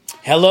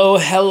Hello,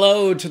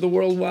 hello to the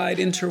worldwide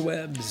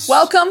interwebs.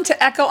 Welcome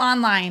to Echo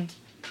Online.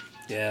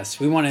 Yes,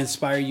 we want to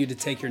inspire you to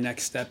take your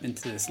next step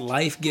into this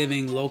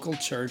life-giving local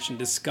church and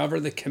discover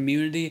the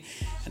community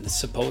and the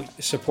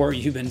support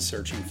you've been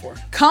searching for.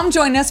 Come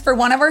join us for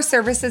one of our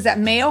services at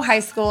Mayo High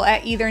School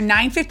at either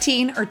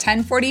 9:15 or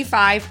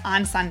 10:45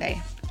 on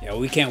Sunday. Yeah,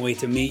 we can't wait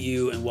to meet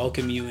you and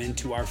welcome you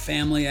into our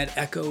family at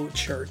Echo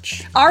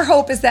Church. Our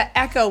hope is that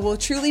Echo will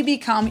truly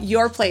become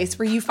your place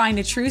where you find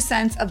a true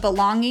sense of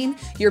belonging,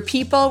 your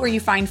people where you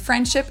find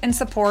friendship and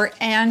support,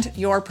 and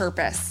your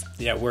purpose.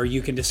 Yeah, where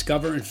you can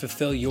discover and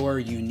fulfill your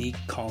unique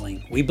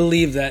calling. We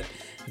believe that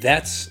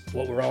that's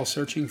what we're all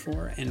searching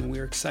for, and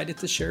we're excited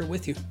to share it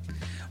with you.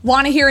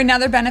 Want to hear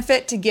another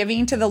benefit to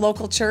giving to the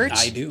local church?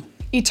 I do.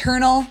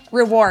 Eternal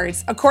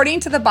rewards.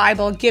 According to the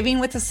Bible, giving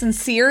with a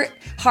sincere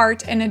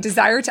heart and a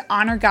desire to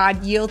honor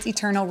God yields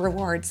eternal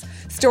rewards,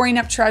 storing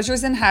up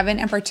treasures in heaven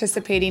and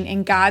participating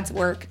in God's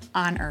work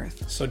on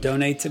earth. So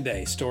donate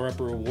today. Store up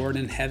a reward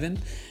in heaven.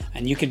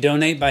 And you can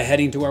donate by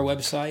heading to our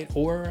website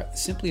or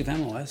simply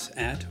Venmo us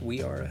at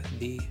We Are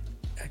the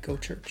Echo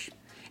Church.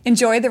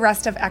 Enjoy the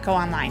rest of Echo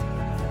Online.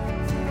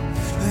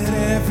 Let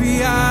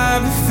every eye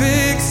be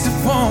fixed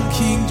upon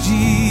King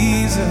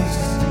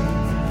Jesus.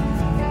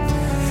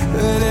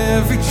 Let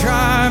every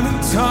tribe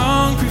and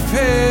tongue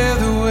prepare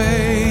the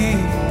way.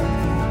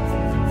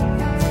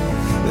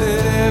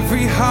 Let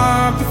every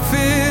heart be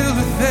filled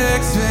with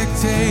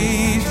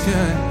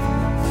expectation.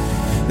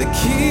 The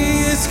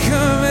King is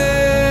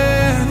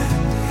coming.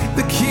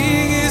 The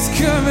King is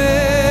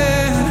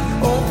coming.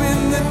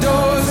 Open the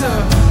doors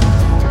up.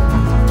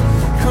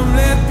 Come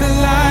let the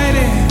light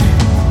in.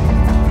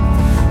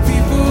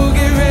 People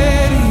get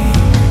ready.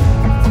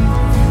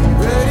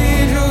 Ready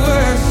to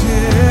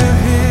worship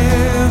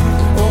Him.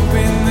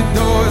 Open the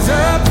doors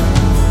up.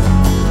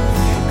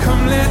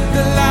 Come let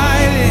the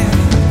light in.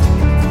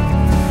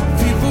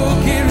 People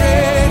get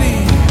ready.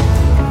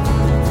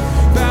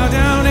 Bow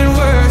down and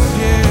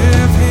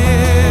worship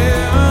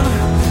Him.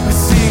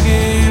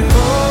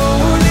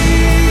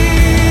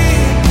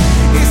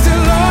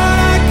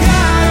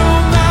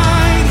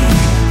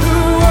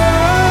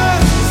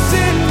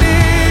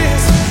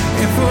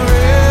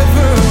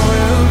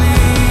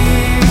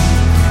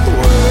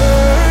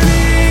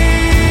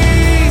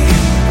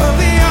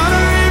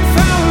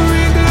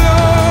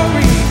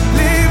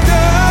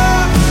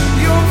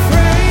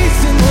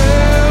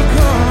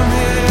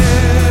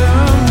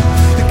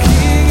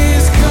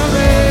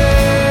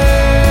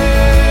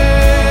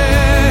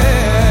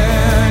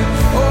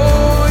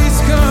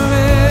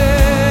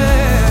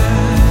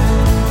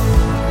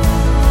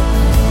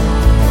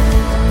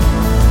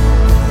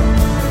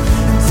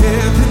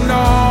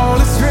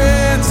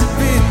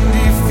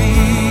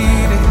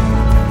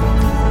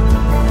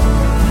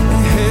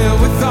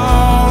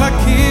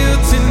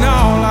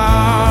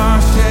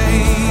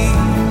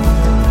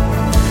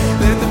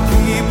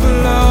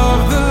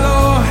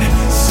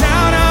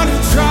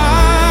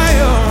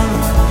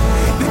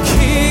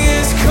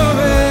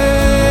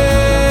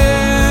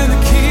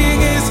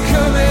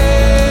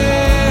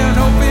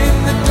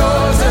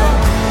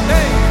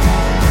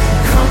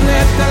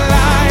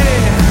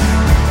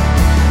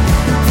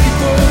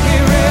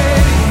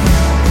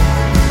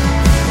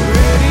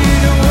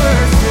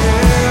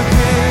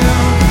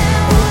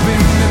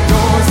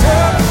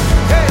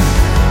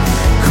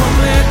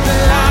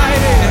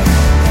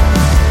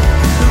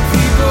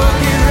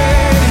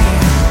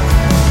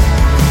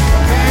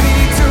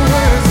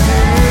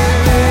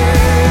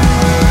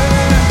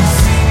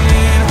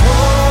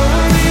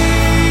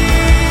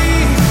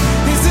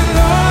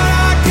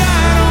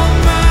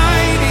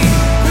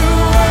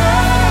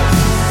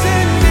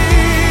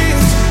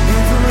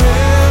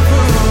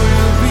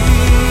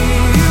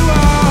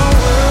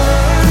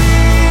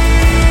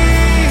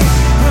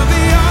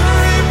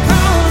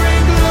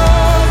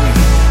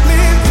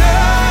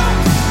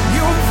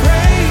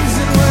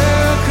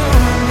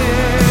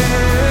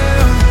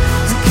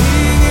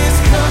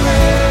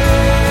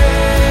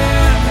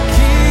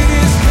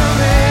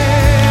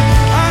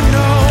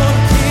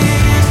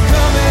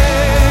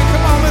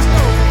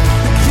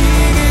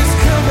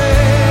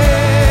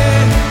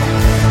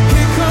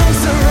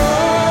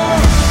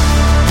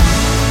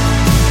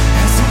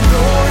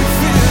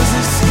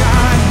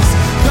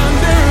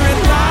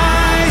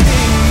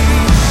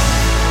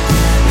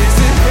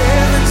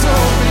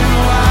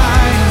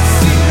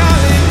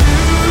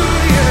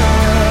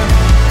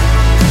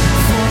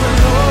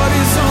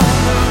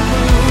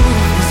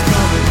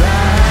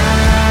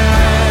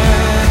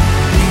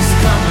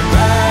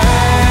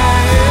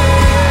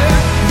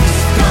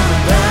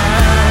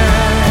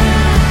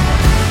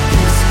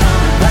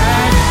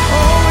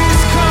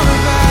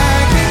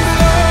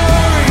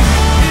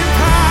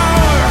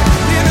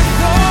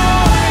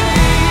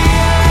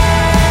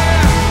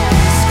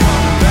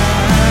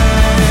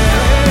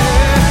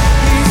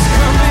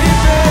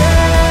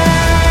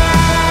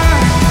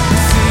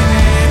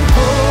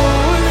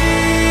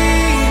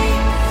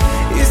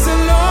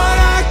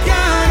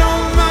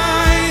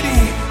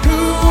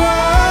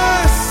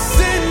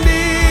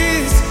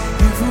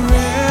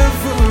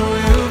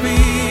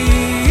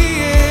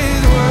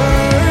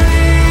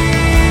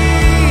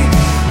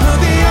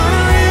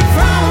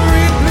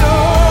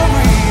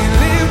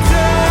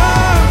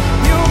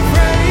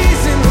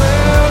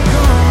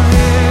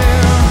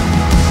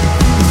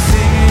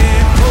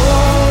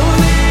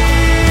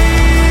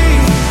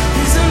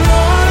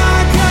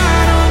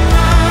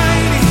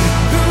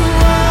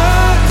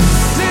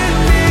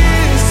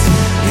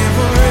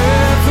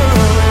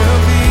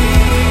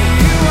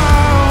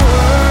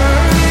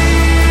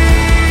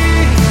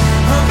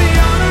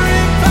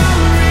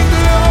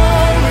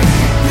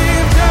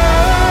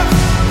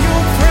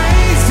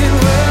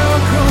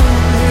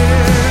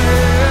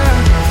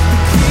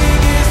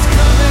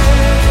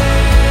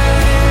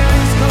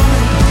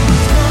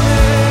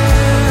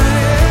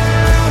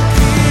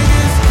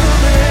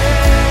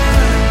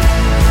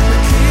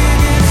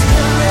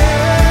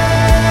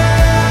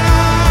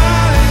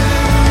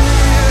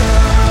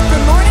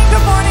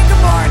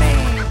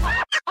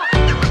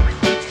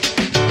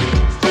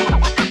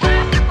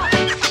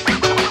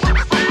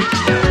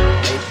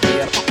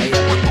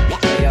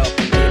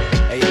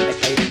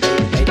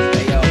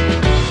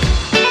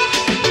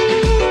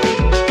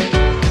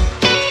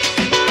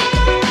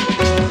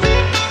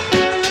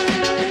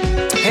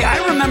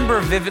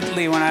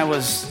 lately when I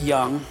was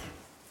young,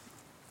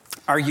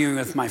 arguing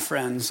with my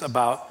friends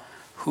about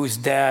whose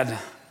dad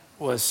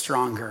was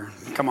stronger.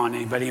 Come on,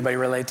 anybody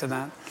relate to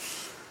that?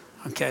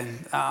 Okay.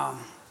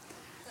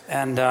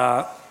 And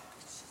I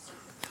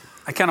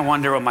kind of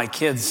wonder what my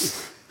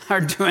kids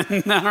are doing. I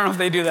don't know if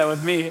they do that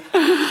with me.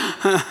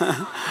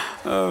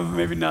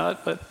 Maybe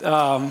not, but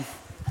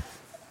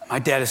my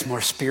dad is more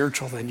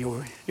spiritual than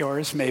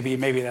yours. Maybe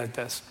that's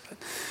best.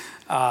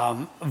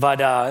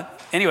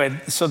 But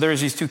anyway, so there's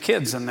these two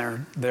kids, and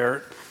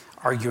they're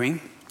arguing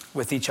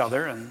with each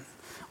other, and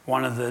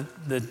one of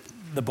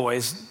the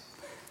boys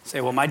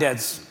say, well, my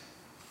dad's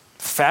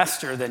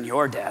faster than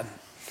your dad.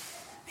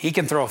 He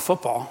can throw a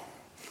football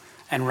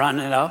and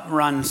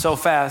run so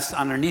fast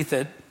underneath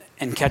it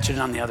and catch it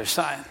on the other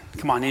side.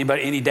 Come on,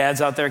 any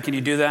dads out there, can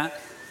you do that?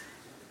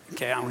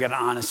 Okay, I've got an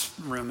honest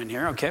room in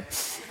here, okay.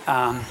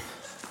 And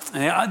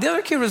the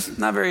other kid was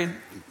not very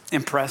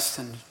impressed,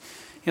 and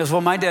he goes,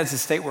 well, my dad's a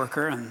state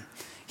worker, and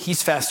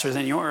he's faster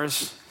than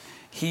yours.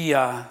 He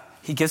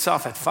gets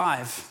off at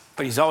 5,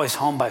 but he's always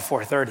home by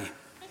 4:30.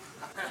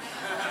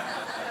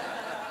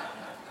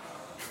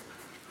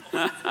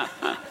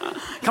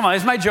 Come on,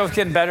 is my joke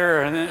getting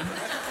better?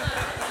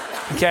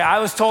 Okay, I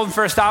was told in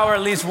first hour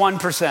at least 1%.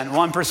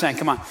 1%,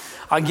 come on.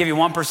 I'll give you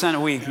 1% a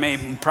week,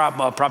 maybe,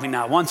 probably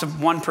not.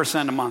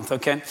 1% a month,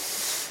 okay?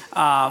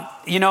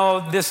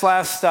 This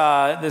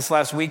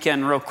last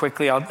weekend, real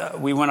quickly,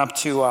 we went up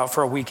to,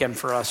 for a weekend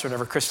for us,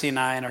 whatever, Christy and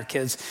I and our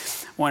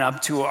kids went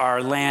up to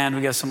our land.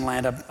 We got some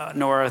land up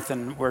north,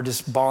 and we're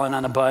just balling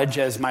on a budge,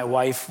 as my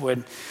wife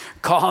would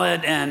call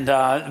it,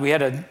 and we had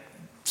to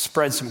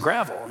spread some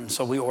gravel, and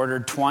so we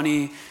ordered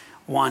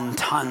 21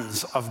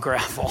 tons of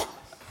gravel.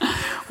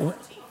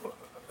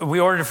 We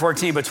ordered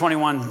 14, but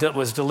 21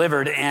 was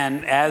delivered,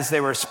 and as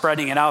they were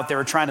spreading it out, they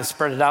were trying to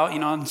spread it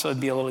out, so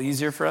it'd be a little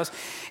easier for us.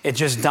 It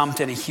just dumped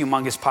in a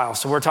humongous pile.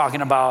 So we're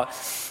talking about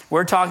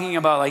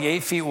like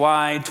 8 feet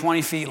wide,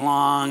 20 feet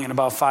long, and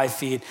about 5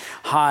 feet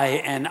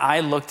high. And I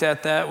looked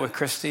at that with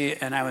Christy,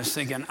 and I was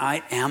thinking,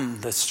 I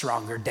am the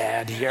stronger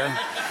dad here.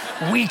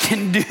 We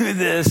can do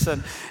this,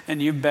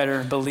 and you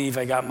better believe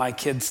I got my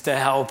kids to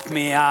help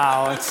me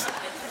out.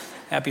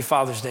 Happy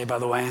Father's Day, by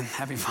the way.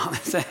 Happy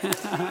Father's Day.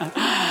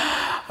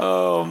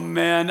 Oh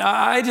man,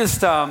 I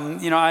just,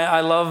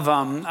 I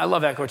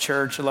love Echo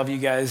Church. I love you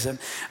guys, and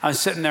I was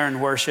sitting there in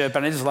worship,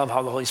 and I just love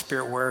how the Holy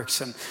Spirit works,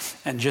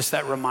 and just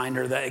that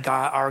reminder that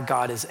our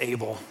God is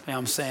able. You know what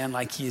I'm saying?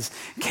 Like He's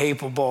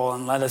capable,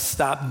 and let us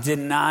stop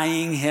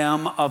denying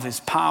Him of His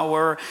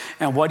power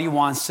and what He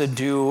wants to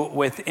do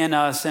within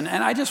us. And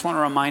I just want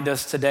to remind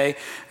us today,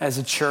 as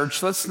a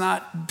church, let's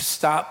not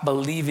stop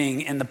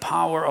believing in the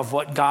power of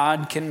what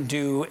God can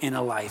do in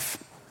a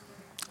life.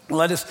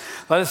 Let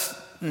us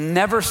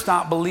never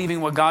stop believing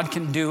what God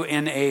can do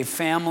in a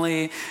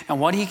family and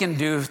what He can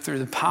do through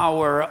the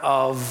power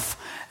of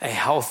a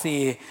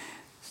healthy,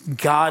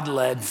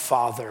 God-led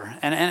father.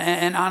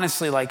 And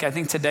honestly, I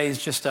think today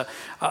is just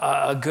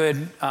a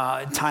good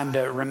time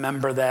to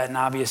remember that. And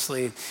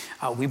obviously,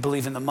 we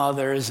believe in the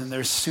mothers, and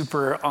there's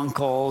super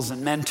uncles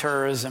and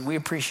mentors, and we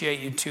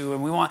appreciate you too.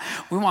 And we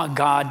want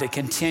God to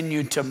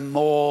continue to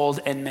mold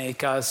and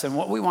make us. And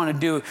what we want to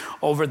do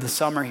over the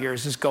summer here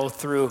is just go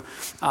through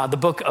the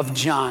book of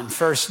John,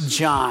 1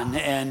 John,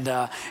 and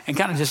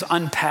kind of just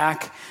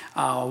unpack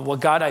what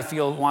God, I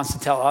feel, wants to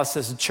tell us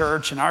as a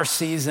church in our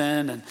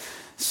season, and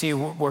see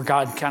where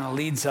God kind of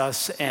leads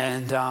us.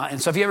 And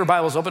so if you have your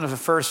Bibles open to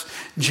 1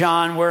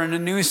 John, we're in a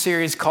new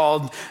series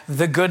called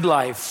The Good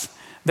Life.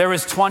 There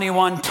was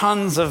 21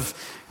 tons of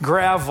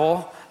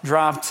gravel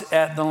dropped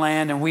at the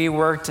land, and we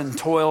worked and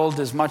toiled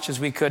as much as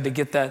we could to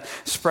get that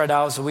spread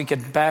out so we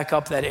could back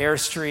up that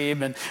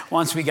airstream. And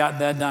once we got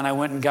that done, I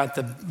went and got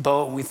the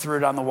boat, and we threw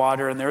it on the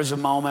water. And there was a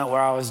moment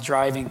where I was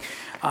driving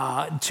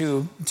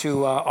to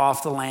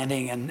off the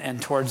landing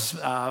and towards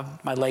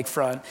my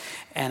lakefront,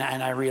 and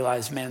I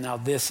realized, man, now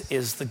this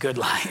is the good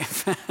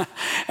life.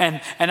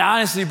 and I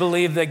honestly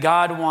believe that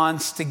God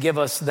wants to give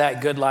us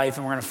that good life,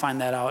 and we're going to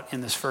find that out in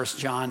this 1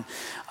 John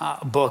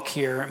book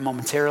here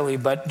momentarily.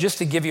 But just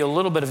to give you a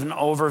little bit of an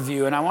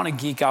overview, and I want to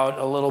geek out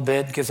a little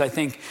bit because I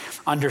think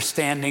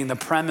understanding the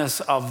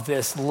premise of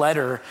this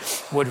letter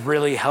would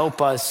really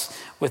help us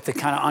with the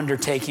kind of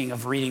undertaking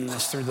of reading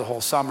this through the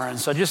whole summer. And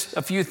so just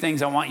a few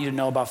things I want you to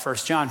know about 1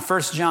 John.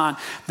 1 John,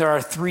 there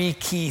are 3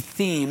 key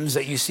themes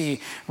that you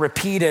see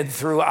repeated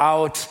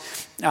throughout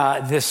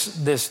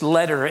this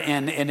letter,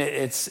 and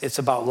it's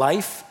about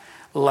life,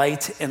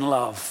 light, and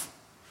love.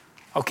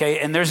 Okay,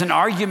 and there's an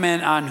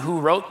argument on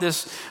who wrote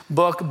this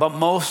book, but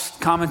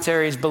most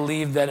commentaries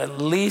believe that at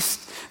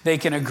least they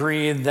can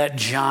agree that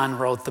John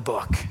wrote the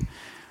book,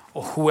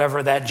 or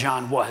whoever that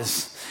John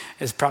was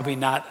is probably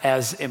not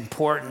as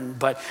important.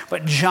 But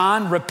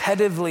John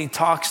repetitively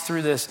talks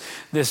through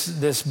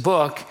this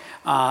book,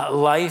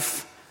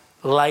 life,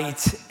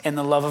 light and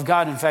the love of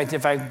God. In fact,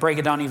 if I break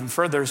it down even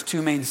further, there's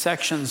two main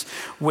sections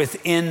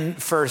within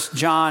 1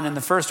 John. And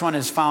the first one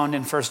is found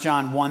in 1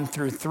 John 1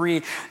 through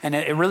 3. And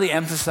it really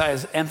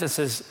emphasizes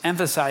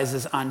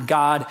on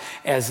God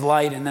as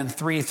light. And then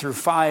 3 through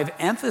 5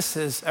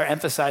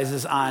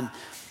 emphasizes on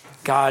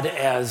God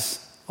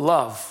as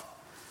love.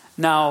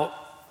 Now,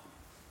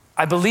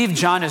 I believe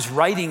John is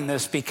writing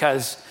this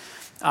because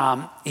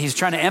he's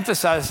trying to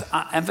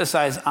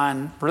emphasize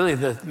on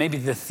really maybe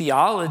the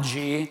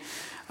theology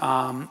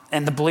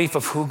and the belief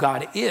of who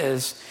God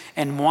is,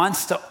 and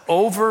wants to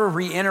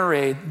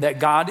reiterate that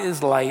God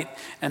is light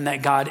and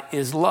that God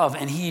is love.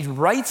 And he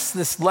writes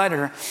this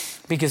letter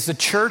because the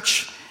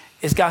church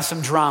has got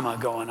some drama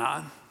going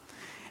on.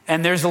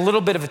 And there's a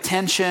little bit of a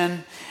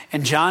tension,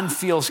 and John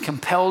feels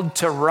compelled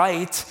to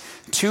write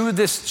to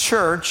this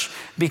church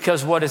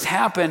because what has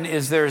happened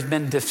is there's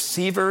been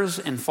deceivers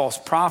and false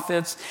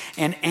prophets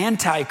and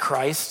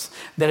antichrists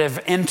that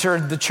have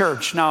entered the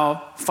church.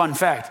 Now, fun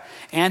fact,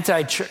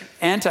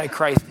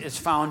 Antichrist is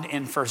found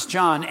in 1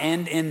 John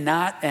and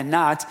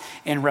not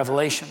in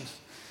Revelations.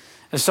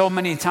 And so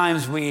many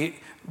times we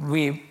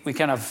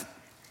kind of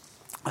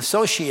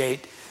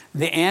associate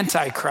the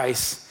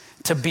Antichrist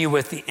to be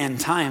with the end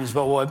times,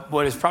 but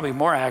what is probably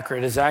more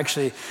accurate is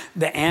actually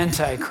the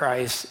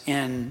Antichrist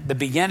in the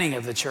beginning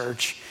of the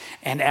church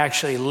and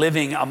actually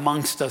living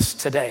amongst us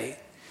today.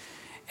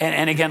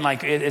 And again,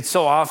 like it's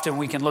so often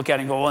we can look at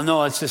it and go, well,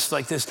 no, it's just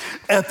like this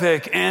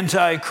epic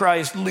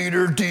Antichrist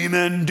leader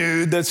demon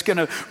dude that's going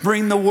to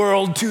bring the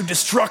world to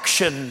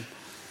destruction.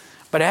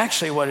 But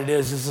actually what it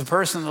is a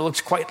person that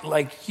looks quite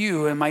like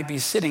you and might be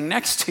sitting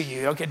next to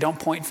you. Okay, don't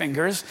point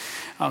fingers.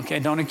 Okay,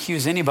 don't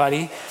accuse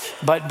anybody.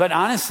 But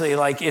honestly,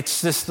 like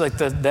it's just like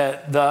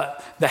the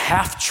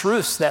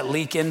half-truths that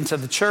leak into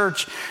the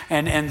church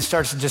and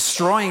starts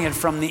destroying it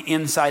from the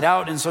inside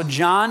out. And so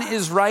John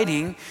is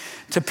writing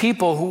to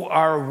people who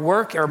are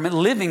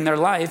living their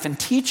life and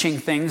teaching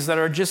things that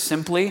are just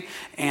simply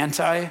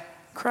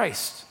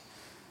anti-Christ.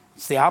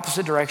 It's the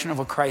opposite direction of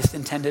what Christ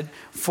intended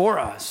for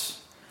us.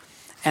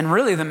 And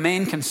really the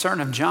main concern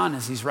of John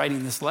as he's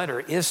writing this letter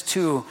is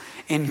to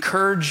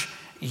encourage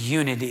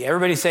unity.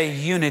 Everybody say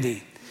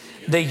unity.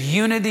 The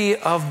unity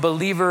of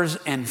believers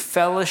and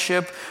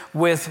fellowship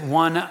with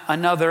one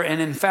another.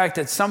 And in fact,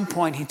 at some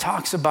point he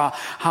talks about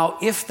how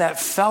if that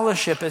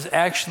fellowship is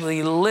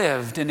actually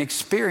lived and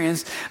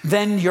experienced,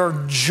 then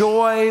your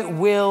joy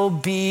will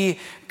be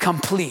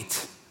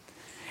complete.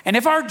 And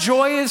if our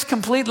joy is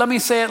complete, let me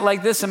say it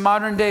like this in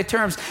modern day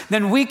terms,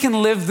 then we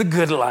can live the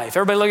good life.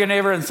 Everybody look at your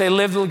neighbor and say,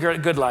 live the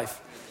good life.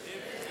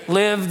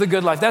 Live the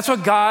good life. That's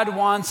what God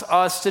wants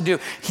us to do.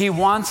 He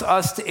wants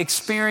us to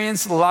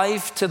experience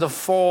life to the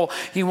full.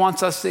 He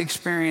wants us to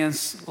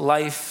experience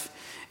life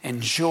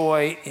and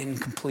joy in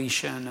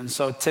completion. And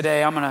so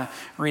today I'm going to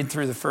read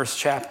through the first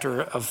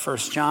chapter of 1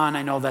 John.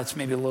 I know that's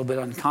maybe a little bit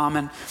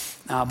uncommon,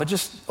 but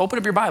just open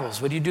up your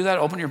Bibles. Would you do that?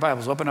 Open your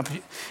Bibles. Open up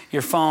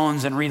your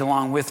phones and read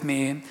along with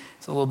me.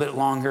 It's a little bit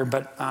longer,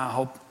 but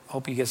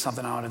hope you get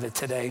something out of it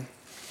today.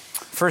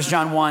 1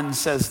 John 1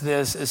 says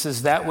this. It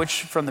says, that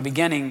which from the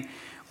beginning,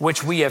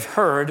 which we have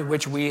heard,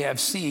 which we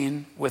have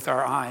seen with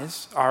our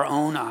eyes, our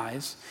own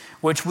eyes,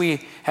 which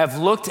we have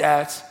looked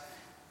at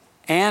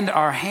and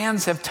our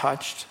hands have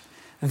touched,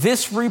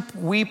 this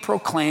we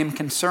proclaim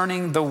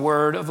concerning the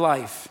word of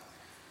life.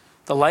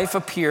 The life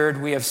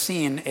appeared, we have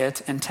seen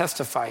it and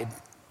testified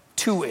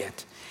to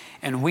it.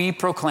 And we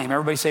proclaim,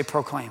 everybody say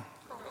proclaim.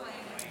 Proclaim.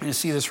 You're going to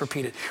see this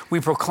repeated. We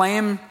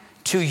proclaim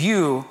to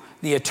you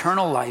the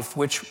eternal life,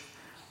 which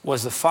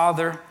was the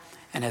Father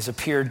and has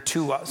appeared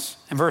to us.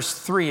 In verse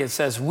 3, it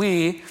says,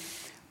 we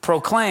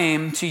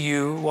proclaim to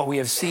you what we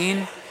have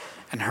seen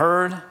and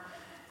heard,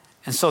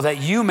 and so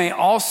that you may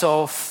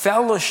also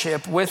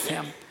fellowship with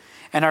him.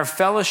 And our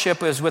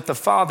fellowship is with the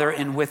Father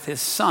and with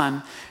his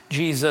Son,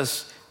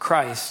 Jesus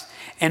Christ.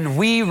 And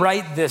we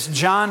write this,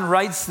 John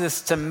writes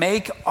this to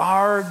make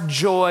our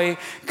joy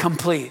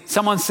complete.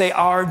 Someone say,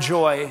 our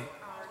joy.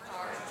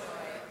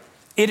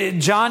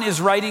 John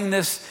is writing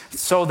this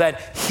so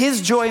that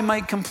his joy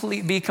might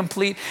be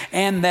complete,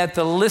 and that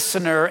the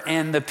listener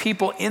and the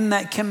people in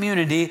that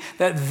community,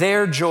 that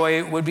their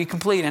joy would be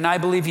complete. And I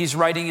believe he's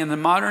writing in the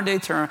modern day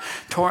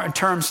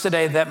terms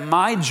today that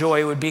my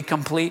joy would be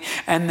complete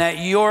and that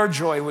your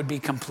joy would be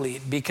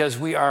complete, because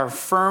we are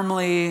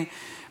firmly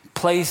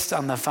placed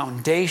on the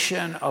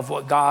foundation of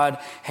what God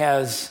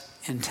has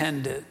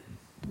intended.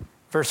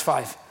 Verse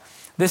 5,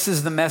 this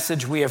is the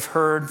message we have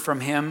heard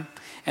from him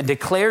and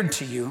declared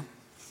to you,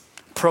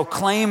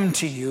 proclaim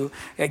to you,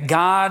 that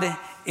God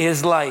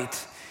is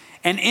light,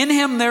 and in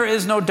him there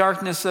is no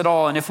darkness at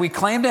all. And if we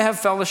claim to have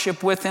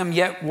fellowship with him,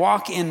 yet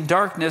walk in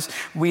darkness,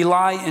 we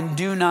lie and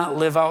do not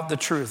live out the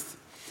truth.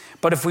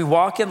 But if we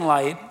walk in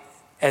light,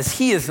 as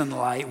he is in the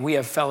light, we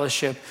have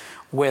fellowship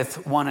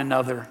with one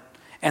another.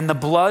 And the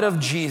blood of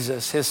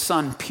Jesus, his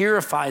son,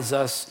 purifies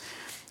us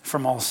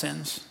from all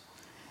sins.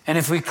 And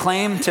if we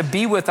claim to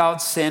be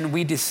without sin,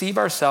 we deceive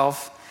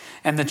ourselves,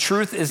 and the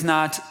truth is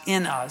not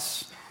in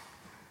us.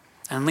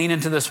 And lean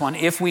into this one.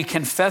 If we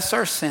confess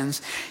our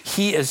sins,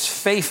 he is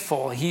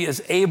faithful, he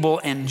is able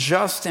and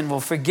just, and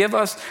will forgive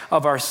us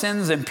of our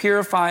sins and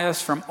purify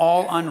us from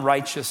all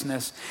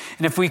unrighteousness.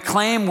 And if we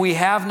claim we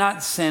have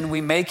not sinned,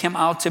 we make him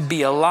out to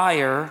be a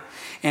liar,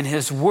 and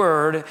his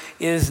word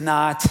is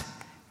not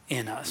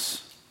in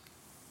us.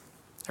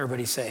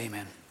 Everybody say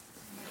amen.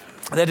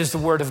 That is the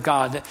word of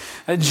God.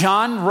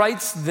 John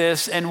writes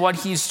this, and what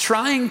he's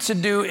trying to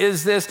do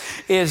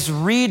is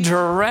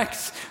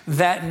redirect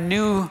that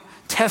New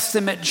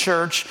Testament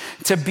church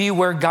to be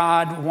where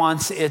God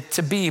wants it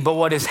to be. But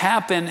what has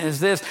happened is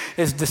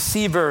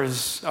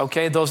deceivers,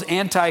 okay? Those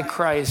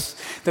antichrists,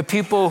 the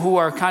people who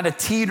are kind of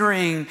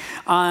teetering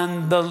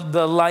on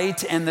the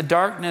light and the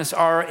darkness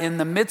are in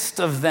the midst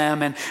of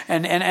them. And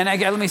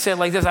let me say it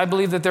like this. I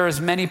believe that there's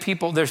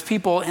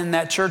people in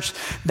that church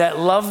that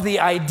love the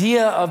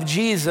idea of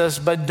Jesus,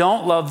 but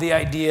don't love the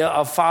idea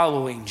of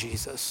following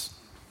Jesus.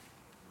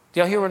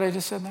 Do y'all hear what I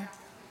just said there?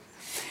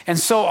 And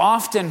so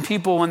often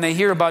people, when they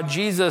hear about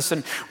Jesus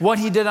and what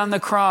he did on the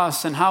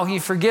cross and how he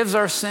forgives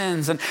our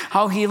sins and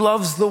how he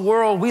loves the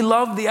world, we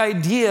love the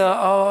idea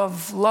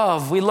of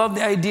love. We love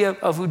the idea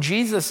of who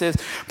Jesus is.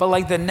 But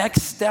like the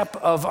next step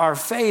of our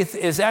faith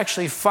is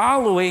actually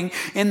following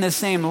in the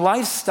same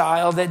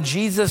lifestyle that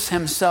Jesus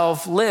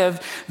himself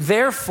lived.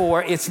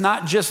 Therefore, it's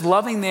not just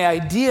loving the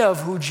idea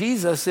of who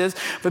Jesus is,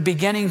 but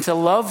beginning to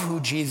love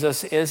who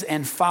Jesus is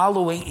and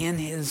following in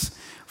his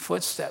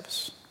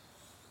footsteps.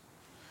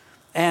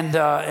 And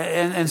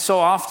so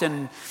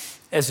often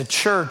as a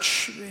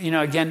church,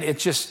 again,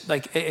 it's just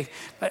like,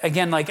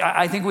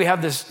 I think we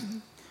have this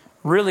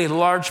really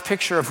large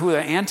picture of who the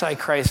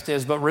Antichrist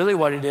is, but really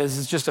what it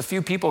is just a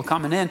few people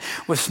coming in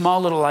with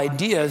small little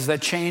ideas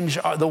that change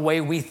the way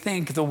we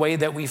think, the way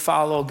that we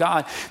follow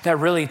God, that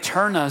really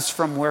turn us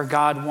from where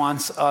God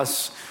wants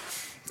us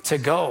to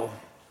go.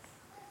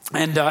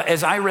 And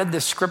as I read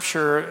this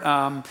scripture,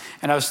 and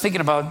I was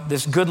thinking about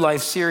this Good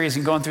Life series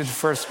and going through the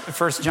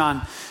first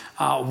John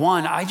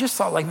 1, I just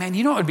thought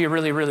it would be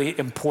really, really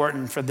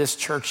important for this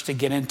church to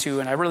get into,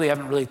 and I really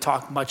haven't really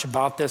talked much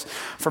about this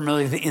from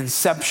really the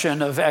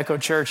inception of Echo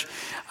Church,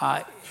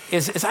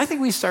 is I think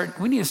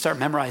we need to start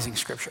memorizing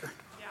scripture.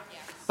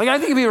 I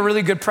think it'd be a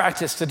really good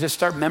practice to just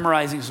start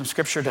memorizing some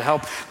scripture to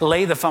help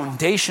lay the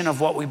foundation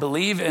of what we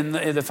believe and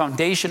the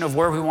foundation of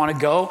where we want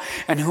to go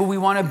and who we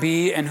want to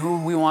be and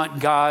who we want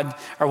God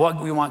or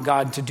what we want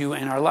God to do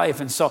in our life.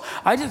 And so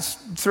I just,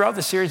 throughout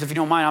the series, if you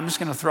don't mind, I'm just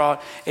going to throw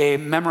out a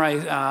memory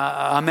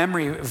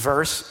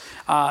verse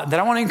that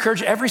I want to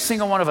encourage every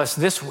single one of us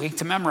this week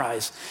to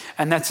memorize.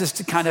 And that's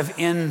just kind of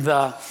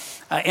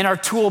in our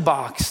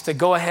toolbox to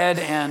go ahead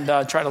and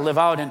try to live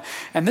out.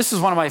 And this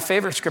is one of my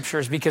favorite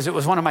scriptures because it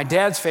was one of my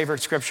dad's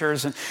favorite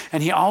scriptures.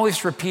 And he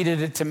always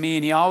repeated it to me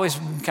and he always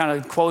kind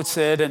of quotes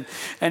it.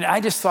 And I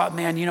just thought,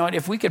 man, you know what?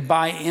 If we could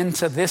buy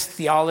into this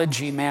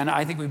theology, man,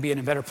 I think we'd be in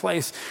a better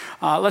place.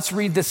 Let's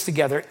read this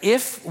together.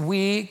 If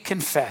we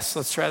confess,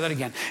 let's try that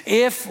again.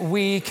 If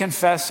we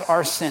confess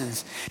our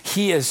sins,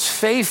 he is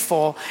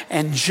faithful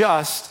and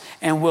just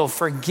and will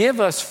forgive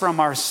us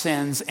from our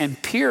sins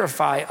and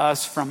purify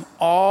us from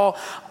all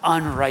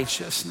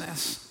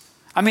unrighteousness.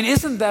 I mean,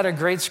 isn't that a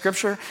great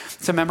scripture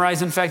to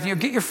memorize? In fact,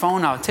 get your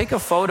phone out, take a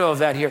photo of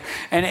that here.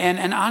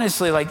 And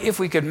honestly, if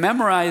we could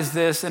memorize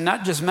this and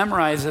not just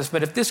memorize this,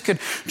 but if this could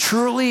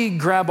truly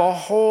grab a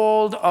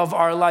hold of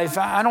our life.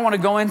 I don't want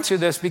to go into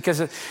this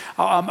because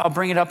I'll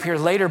bring it up here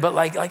later, but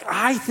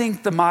I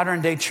think the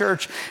modern day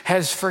church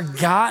has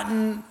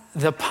forgotten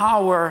the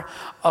power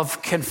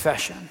of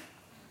confession.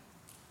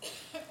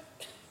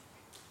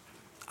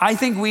 I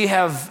think we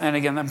have, and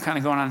again, I'm kind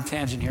of going on a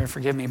tangent here,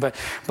 forgive me, but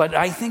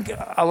I think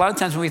a lot of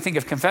times when we think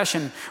of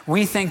confession,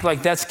 we think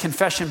that's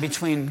confession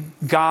between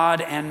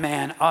God and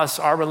man, us,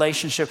 our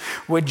relationship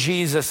with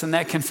Jesus, and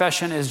that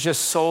confession is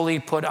just solely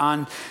put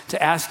on to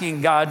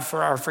asking God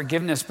for our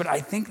forgiveness. But I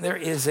think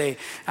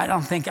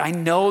I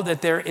know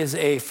that there is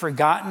a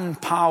forgotten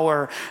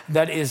power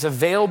that is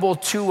available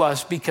to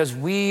us because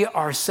we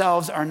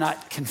ourselves are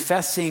not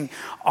confessing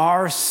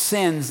our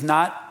sins,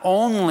 not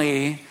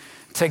only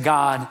to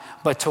God,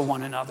 but to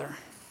one another.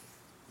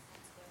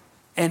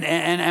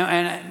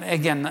 And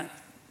again,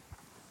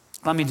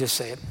 let me just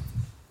say it.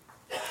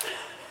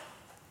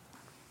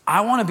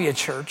 I want to be a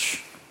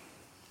church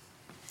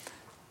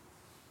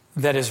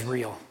that is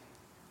real.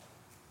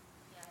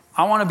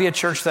 I want to be a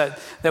church that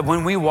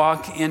when we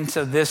walk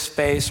into this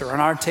space or in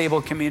our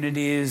table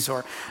communities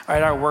or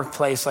at our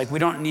workplace, we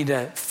don't need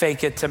to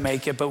fake it to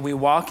make it, but we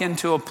walk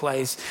into a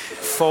place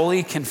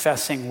fully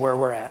confessing where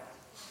we're at.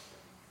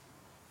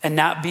 And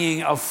not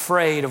being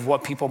afraid of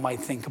what people might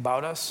think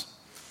about us.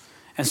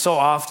 And so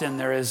often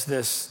there is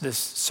this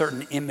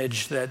certain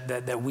image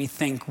that we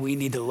think we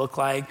need to look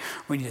like,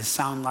 we need to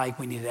sound like,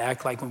 we need to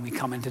act like when we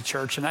come into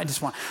church. And I just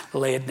want to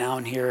lay it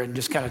down here and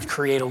just kind of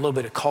create a little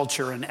bit of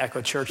culture in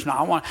Echo Church. Now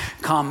I want to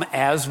come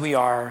as we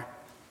are,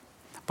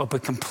 but be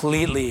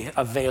completely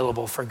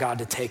available for God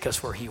to take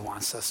us where he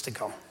wants us to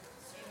go.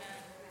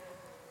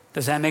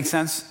 Does that make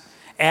sense?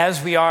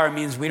 As we are, it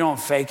means we don't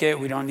fake it.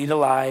 We don't need to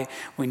lie.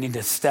 We need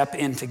to step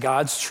into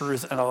God's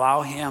truth and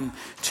allow him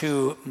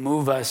to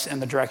move us in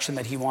the direction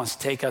that he wants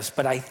to take us.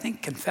 But I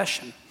think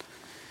confession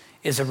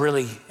is a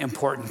really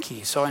important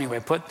key. So anyway,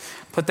 put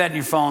that in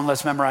your phone.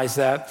 Let's memorize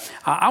that.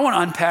 I want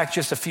to unpack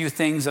just a few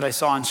things that I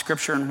saw in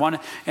Scripture. And one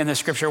of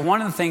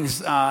the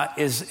things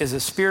is a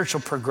spiritual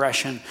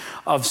progression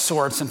of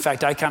sorts. In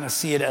fact, I kind of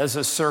see it as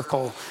a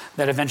circle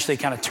that eventually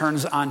kind of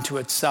turns onto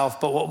itself.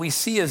 But what we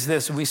see is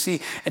this. We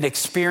see an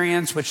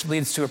experience which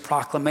leads to a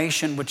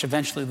proclamation, which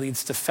eventually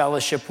leads to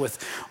fellowship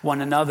with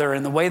one another.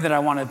 And the way that I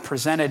want to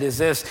present it is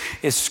this,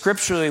 is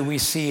scripturally we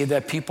see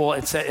that people,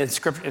 it's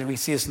scripture, and we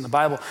see this in the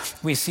Bible,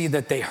 we see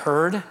that they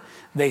heard,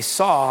 they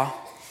saw,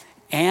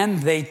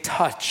 and they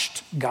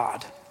touched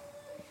God.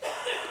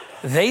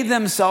 They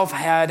themselves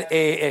had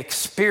a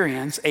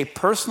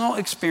personal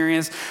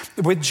experience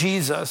with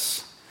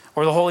Jesus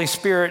or the Holy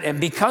Spirit.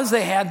 And because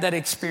they had that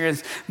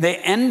experience, they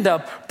end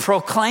up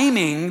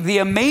proclaiming the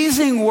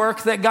amazing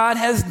work that God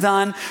has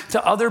done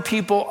to other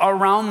people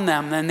around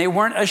them. And they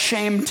weren't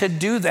ashamed to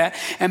do that.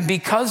 And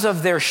because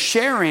of their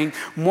sharing,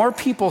 more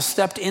people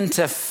stepped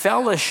into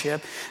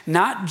fellowship,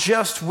 not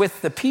just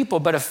with the people,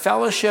 but a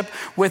fellowship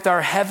with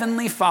our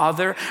Heavenly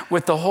Father,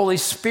 with the Holy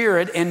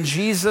Spirit, and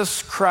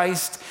Jesus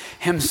Christ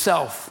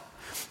himself.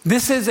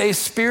 This is a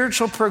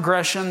spiritual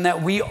progression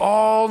that we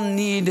all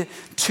need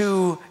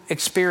to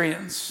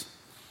experience.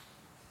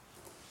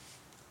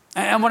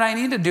 And what I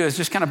need to do is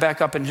just kind of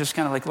back up and just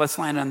kind of like, let's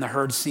land on the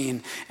heard,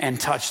 seen, and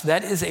touched.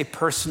 That is a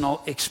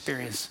personal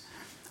experience.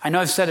 I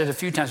know I've said it a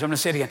few times, but I'm going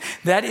to say it again.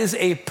 That is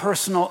a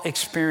personal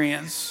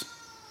experience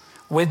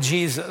with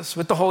Jesus,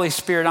 with the Holy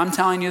Spirit. I'm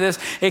telling you this,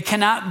 it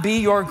cannot be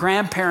your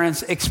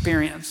grandparents'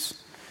 experience.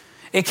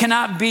 It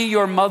cannot be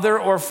your mother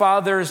or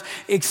father's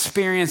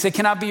experience. It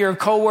cannot be your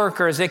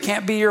coworkers. It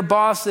can't be your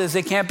bosses.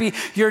 It can't be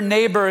your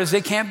neighbors.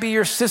 It can't be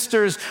your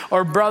sisters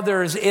or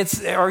brothers.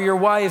 Or your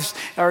wives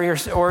or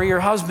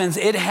your husbands.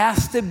 It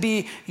has to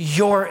be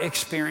your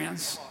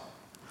experience.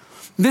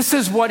 This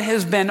is what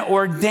has been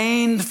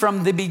ordained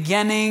from the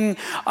beginning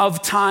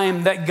of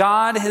time, that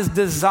God has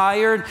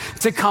desired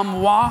to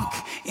come walk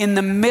in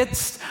the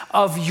midst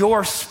of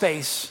your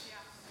space,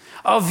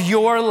 of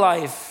your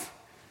life.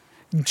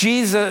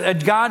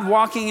 God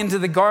walking into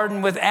the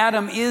garden with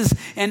Adam is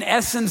in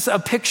essence a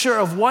picture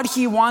of what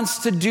he wants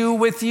to do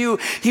with you.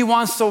 He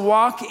wants to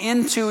walk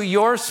into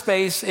your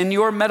space, in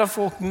your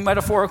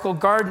metaphorical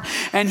garden,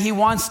 and he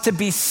wants to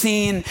be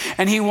seen,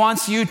 and he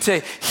wants you to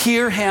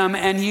hear him,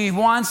 and he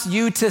wants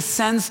you to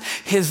sense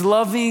his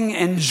loving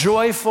and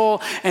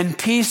joyful and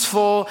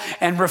peaceful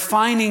and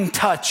refining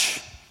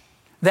touch.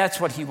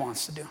 That's what he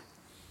wants to do.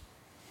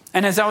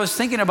 And as I was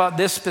thinking about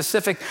this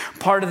specific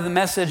part of the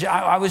message,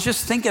 I was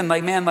just thinking,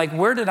 like, man, like,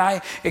 where did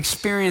I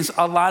experience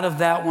a lot of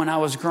that when I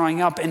was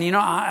growing up? And, you know,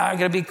 I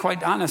got to be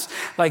quite honest.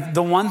 Like,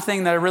 the one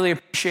thing that I really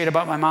appreciate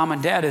about my mom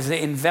and dad is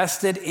they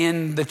invested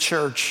in the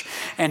church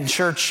and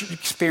church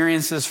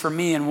experiences for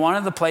me. And one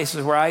of the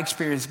places where I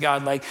experienced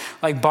God,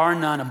 like bar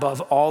none above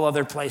all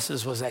other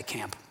places, was at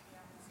camp.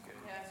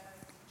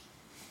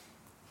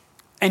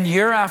 And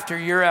year after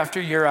year after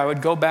year, I would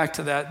go back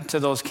to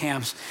those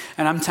camps,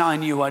 and I'm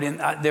telling you what,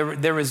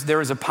 there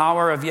was a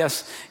power of,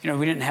 yes, you know,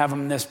 we didn't have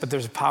them in this, but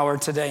there's a power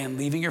today in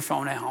leaving your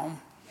phone at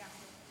home,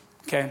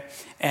 okay,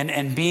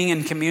 and being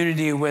in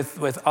community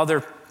with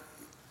other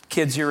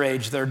kids your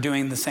age that are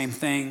doing the same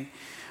thing.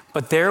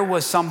 But there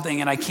was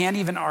something, and I can't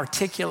even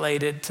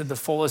articulate it to the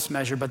fullest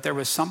measure, but there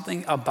was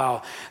something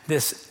about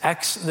this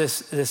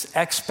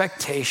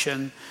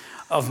expectation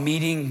of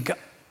meeting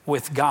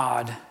with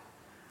God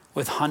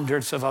with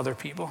hundreds of other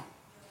people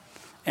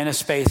in a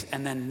space,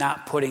 and then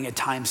not putting a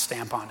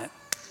timestamp on it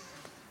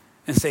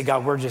and say,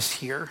 God, we're just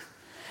here.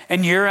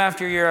 And year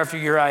after year after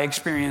year, I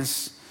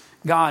experience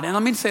God. And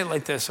let me say it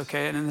like this,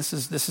 okay? And this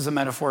is a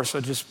metaphor,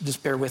 so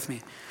just bear with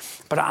me.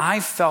 But I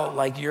felt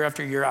like year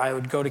after year, I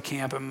would go to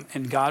camp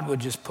and God would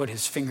just put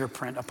his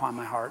fingerprint upon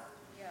my heart.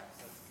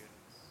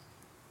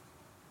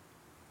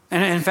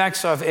 And in fact,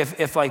 so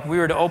if like we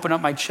were to open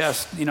up my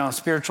chest, you know,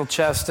 spiritual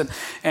chest,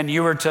 and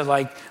you were to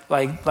like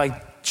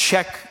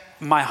check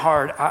my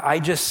heart, I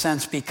just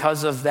sense,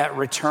 because of that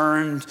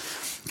returned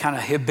kind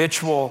of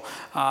habitual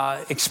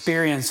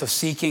experience of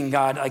seeking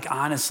God, like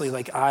honestly,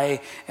 like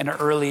I, at an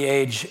early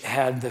age,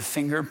 had the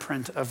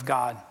fingerprint of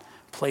God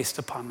placed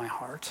upon my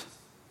heart.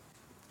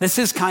 This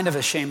is kind of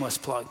a shameless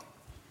plug.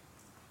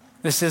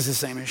 This is the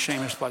same as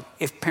shameless plug.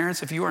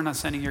 If you are not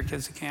sending your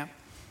kids to camp,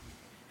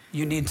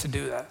 you need to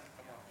do that.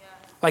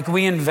 Like,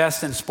 we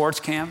invest in sports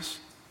camps.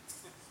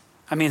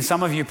 I mean,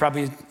 some of you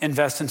probably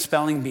invest in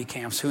spelling bee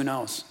camps. Who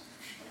knows?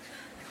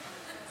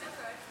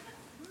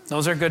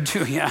 Those are good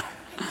too, yeah.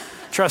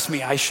 Trust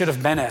me, I should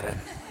have been at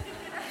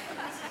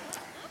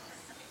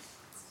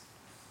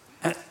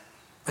it.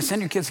 But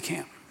send your kids to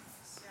camp.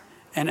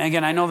 And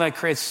again, I know that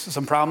creates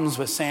some problems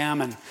with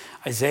Sam and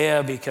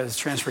Isaiah because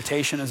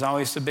transportation is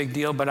always a big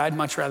deal, but I'd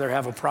much rather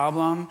have a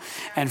problem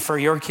and for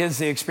your kids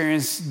to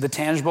experience the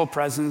tangible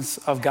presence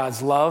of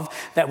God's love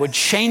that would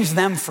change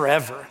them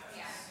forever.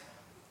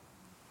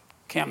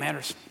 Camp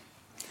matters.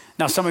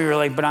 Now, some of you are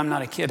like, but I'm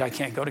not a kid. I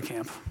can't go to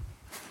camp.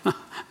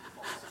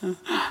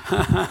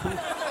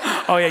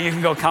 Oh, yeah, you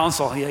can go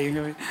counsel. Yeah, you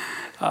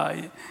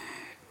can.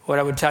 What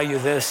I would tell you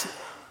this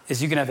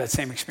is you can have that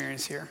same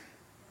experience here.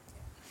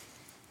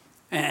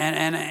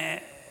 And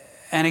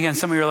again,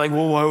 some of you are like,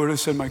 well, why would I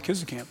send my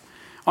kids to camp?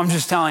 I'm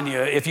just telling you,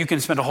 if you can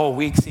spend a whole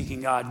week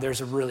seeking God,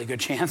 there's a really good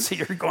chance that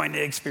you're going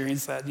to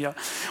experience that.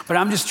 But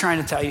I'm just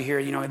trying to tell you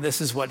here, this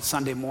is what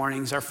Sunday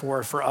mornings are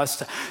for us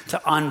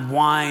to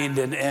unwind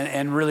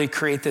and really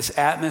create this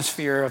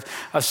atmosphere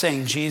of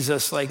saying,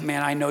 Jesus, like,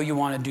 man, I know you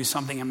want to do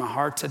something in my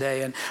heart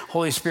today. And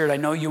Holy Spirit, I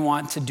know you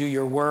want to do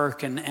your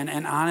work.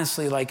 And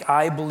honestly, like,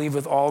 I believe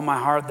with all my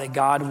heart that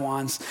God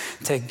wants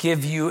to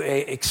give you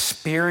an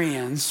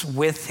experience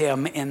with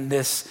him in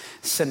this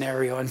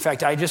scenario. In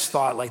fact, I just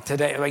thought, like,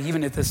 today, like,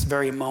 even at this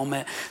very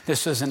moment,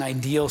 this was an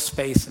ideal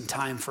space and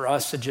time for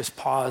us to just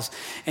pause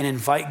and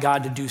invite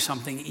God to do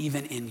something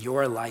even in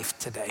your life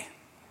today.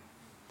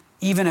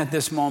 Even at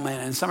this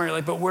moment. And some of you are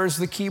like, but where's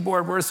the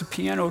keyboard? Where's the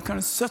piano? It kind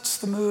of sets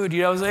the mood.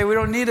 Say, we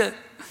don't need it.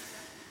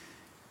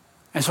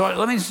 And so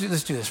let's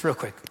do this real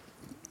quick.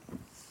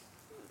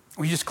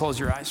 Will you just close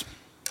your eyes?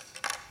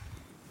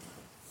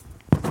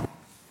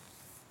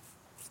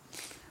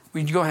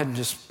 Will you go ahead and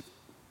just,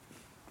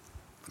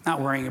 not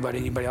worrying about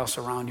anybody else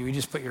around you, you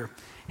just put your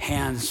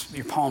hands,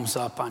 your palms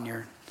up on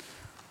your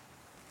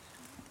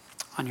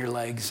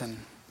legs. And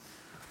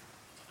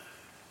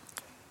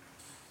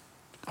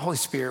Holy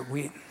Spirit,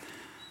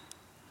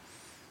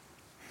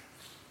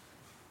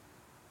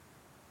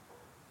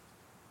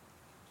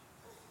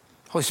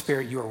 Holy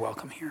Spirit, you are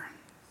welcome here.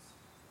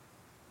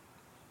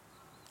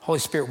 Holy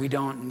Spirit, we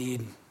don't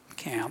need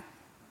camp.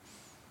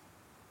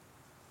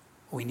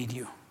 We need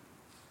you.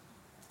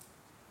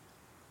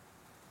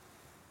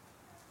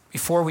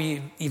 Before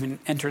we even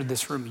entered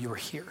this room, you were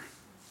here.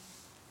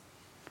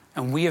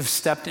 And we have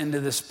stepped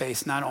into this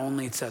space not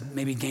only to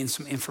maybe gain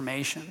some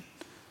information,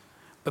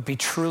 but be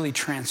truly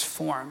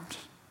transformed,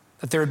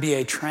 that there would be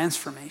a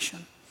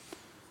transformation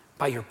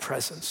by your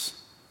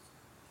presence.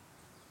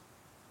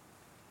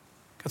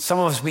 Because some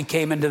of us, we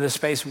came into this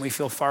space and we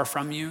feel far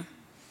from you.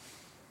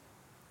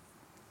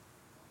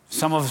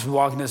 Some of us, we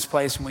walk into this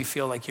place and we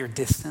feel like you're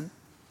distant.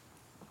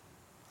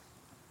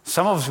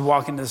 Some of us, we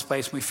walk into this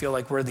place and we feel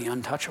like we're the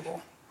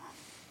untouchable.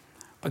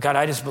 But God,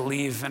 I just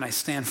believe and I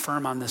stand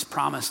firm on this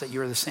promise that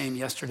you're the same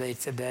yesterday,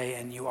 today,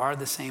 and you are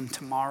the same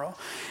tomorrow.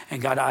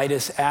 And God, I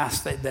just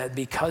ask that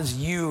because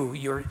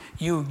you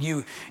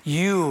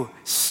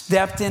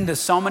stepped into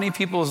so many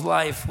people's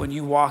life when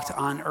you walked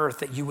on earth,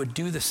 that you would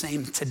do the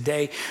same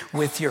today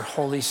with your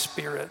Holy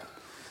Spirit.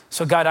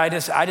 So God, I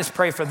just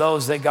pray for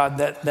those that, God,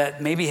 that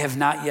maybe have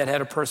not yet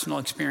had a personal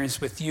experience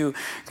with you.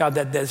 God,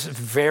 that this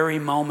very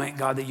moment,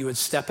 God, that you would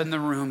step in the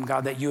room,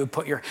 God, that you would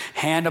put your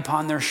hand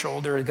upon their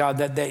shoulder, God,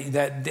 that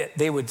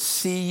they would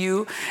see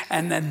you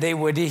and that they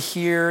would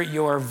hear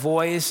your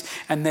voice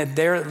and that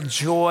their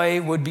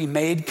joy would be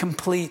made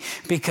complete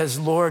because,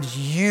 Lord,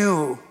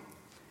 you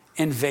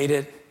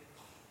invaded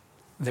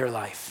their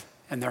life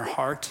and their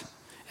heart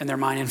and their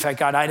mind. In fact,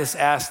 God, I just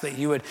ask that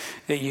you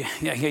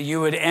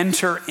would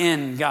enter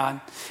in,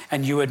 God,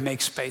 and you would make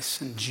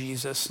space in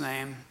Jesus'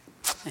 name.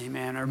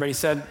 Amen. Everybody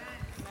said?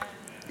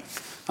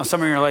 Now,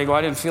 some of you are like, well,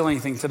 I didn't feel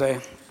anything today.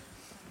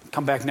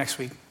 Come back next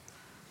week.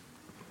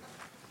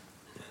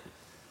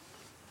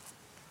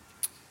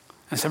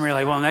 And some of you are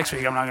like, well, next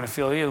week I'm not going to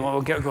feel it either. Well,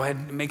 go ahead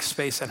and make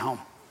space at home.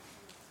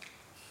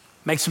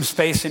 Make some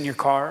space in your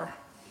car.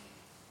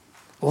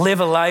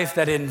 Live a life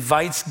that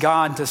invites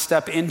God to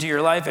step into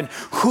your life. And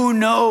who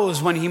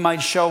knows when he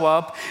might show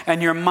up and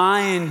your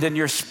mind and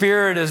your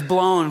spirit is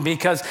blown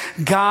because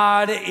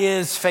God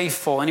is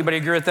faithful. Anybody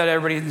agree with that?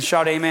 Everybody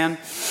shout amen.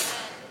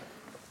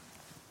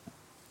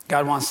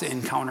 God wants to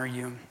encounter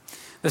you.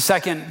 The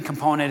second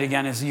component,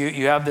 again, is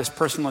you have this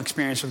personal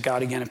experience with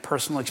God. Again, a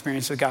personal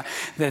experience with God.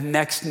 The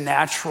next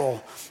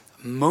natural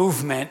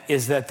movement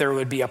is that there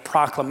would be a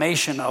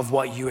proclamation of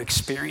what you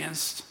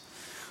experienced.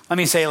 Let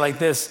me say it like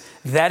this.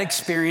 That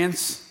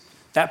experience,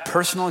 that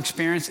personal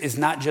experience is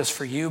not just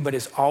for you, but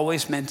is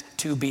always meant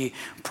to be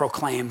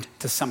proclaimed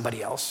to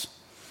somebody else.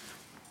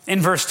 In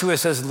verse 2, it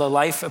says, the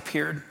life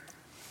appeared.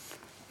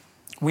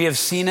 We have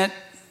seen it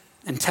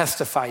and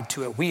testified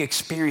to it. We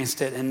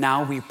experienced it, and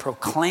now we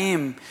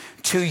proclaim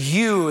to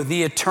you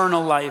the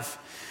eternal life.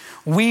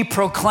 We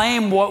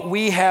proclaim what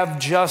we have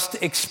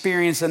just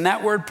experienced. And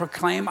that word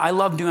proclaim, I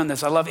love doing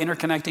this. I love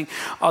interconnecting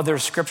other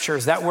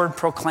scriptures. That word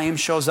proclaim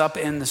shows up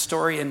in the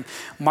story in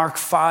Mark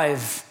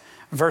 5,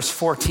 verse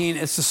 14.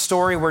 It's the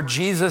story where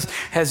Jesus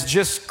has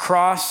just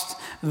crossed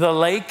the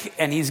lake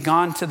and he's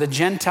gone to the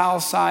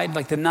Gentile side,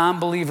 like the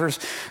non-believers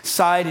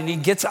side, and he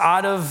gets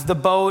out of the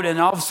boat and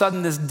all of a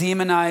sudden this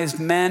demonized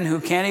man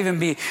who can't even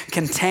be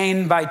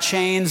contained by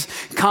chains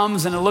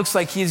comes and it looks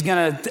like he's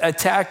going to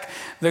attack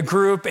the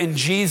group, and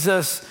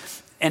Jesus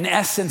in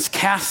essence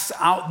casts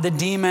out the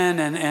demon,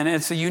 and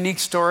it's a unique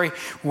story.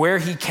 Where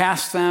he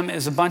casts them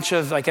is a bunch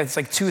of it's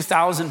like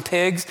 2,000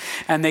 pigs,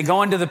 and they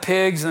go into the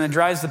pigs and it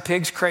drives the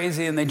pigs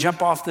crazy and they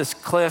jump off this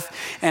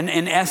cliff and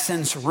in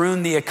essence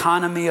ruin the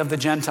economy of the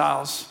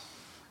Gentiles.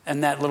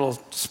 in that little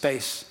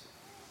space,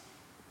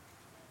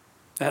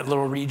 that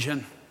little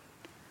region.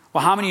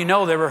 Well, how many of you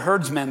know there were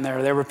herdsmen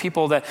there? There were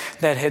people that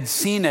had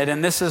seen it,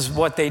 and this is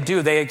what they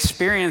do. They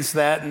experience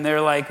that, and they're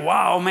like,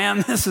 wow,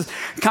 man, this is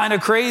kind of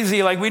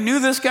crazy. Like, we knew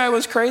this guy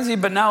was crazy,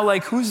 but now,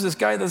 like, who's this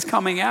guy that's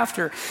coming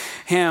after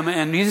him?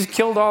 And he just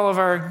killed all of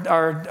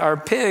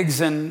our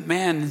pigs, and,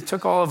 man,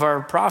 took all of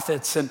our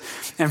profits. And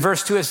in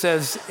verse 2 it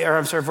says,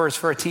 verse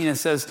 14, it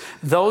says,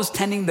 those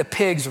tending the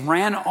pigs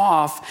ran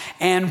off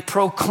and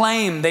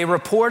proclaimed. They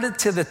reported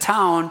to the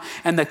town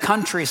and the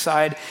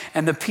countryside,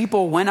 and the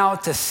people went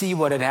out to see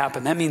what had happened.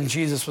 That means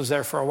Jesus was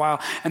there for a while.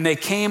 And they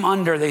came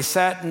under, they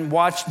sat and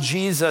watched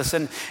Jesus.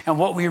 And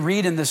what we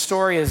read in the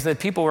story is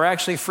that people were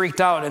actually freaked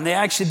out. And they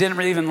actually didn't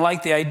really even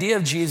like the idea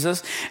of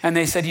Jesus. And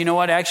they said, you know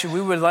what, actually,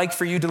 we would like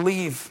for you to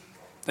leave.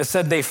 They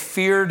said they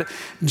feared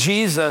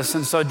Jesus.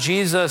 And so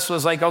Jesus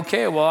was like,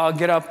 okay, well, I'll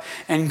get up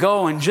and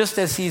go. And just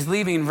as he's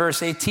leaving, in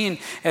verse 18,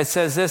 it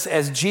says this,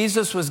 as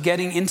Jesus was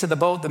getting into the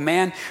boat, the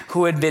man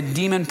who had been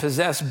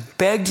demon-possessed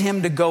begged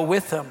him to go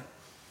with him.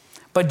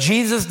 But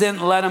Jesus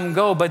didn't let him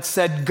go, but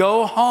said,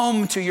 go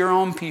home to your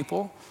own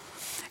people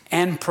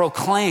and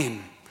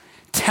proclaim.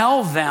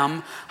 Tell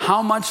them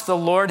how much the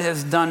Lord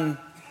has done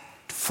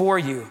for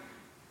you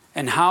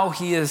and how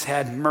he has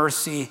had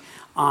mercy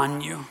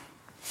on you.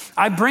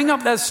 I bring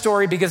up that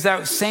story because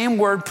that same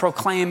word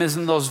proclaim is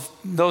in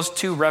those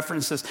two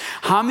references.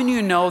 How many of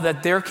you know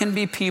that there can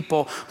be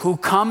people who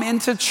come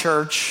into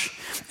church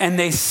and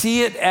they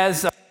see it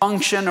as a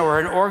function or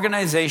an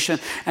organization,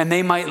 and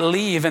they might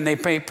leave and they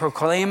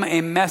proclaim a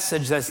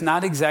message that's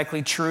not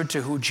exactly true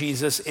to who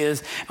Jesus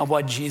is and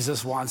what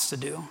Jesus wants to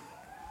do?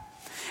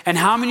 And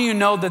how many of you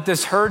know that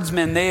this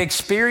herdsman, they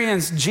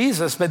experienced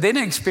Jesus, but they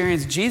didn't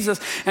experience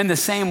Jesus in the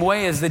same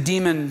way as the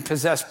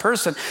demon-possessed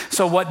person.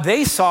 So what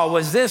they saw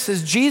was this,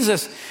 is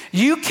Jesus,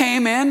 you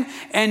came in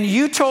and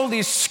you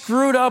totally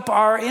screwed up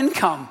our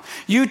income.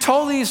 You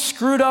totally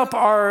screwed up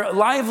our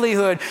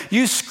livelihood.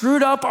 You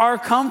screwed up our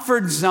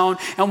comfort zone.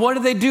 And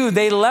what do?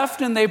 They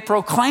left and they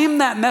proclaimed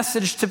that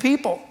message to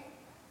people.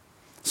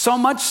 So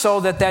much so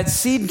that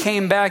seed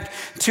came back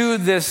to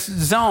this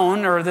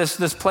zone or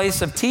this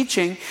place of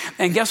teaching.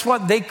 And guess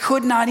what? They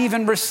could not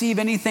even receive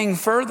anything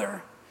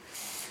further.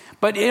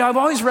 But I've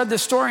always read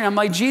this story and I'm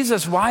like,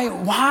 Jesus,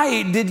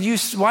 why didn't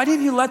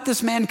you let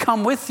this man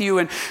come with you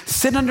and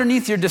sit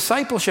underneath your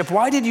discipleship?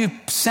 Why did you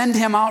send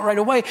him out right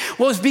away?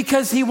 Well, it's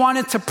because he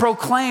wanted to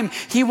proclaim.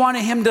 He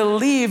wanted him to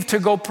leave to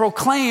go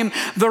proclaim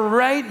the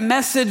right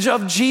message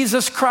of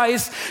Jesus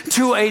Christ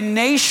to a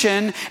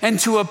nation and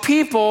to a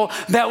people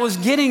that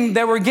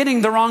were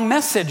getting the wrong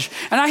message.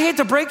 And I hate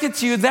to break it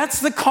to you,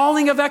 that's the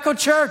calling of Echo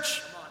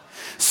Church.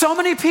 So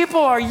many people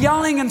are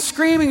yelling and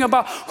screaming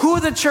about who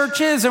the church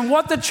is and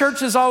what the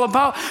church is all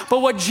about. But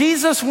what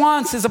Jesus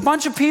wants is a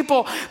bunch of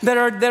people that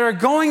are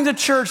going to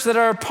church, that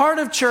are a part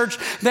of church,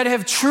 that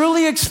have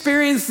truly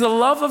experienced the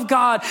love of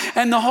God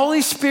and the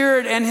Holy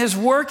Spirit and his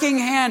working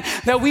hand,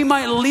 that we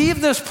might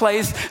leave this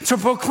place to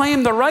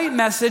proclaim the right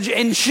message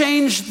and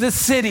change the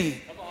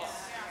city.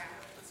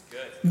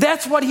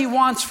 That's what he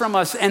wants from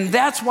us. And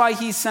that's why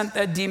he sent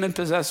that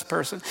demon-possessed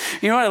person.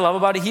 You know what I love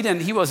about it?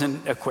 He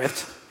wasn't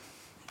equipped.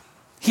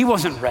 He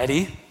wasn't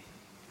ready.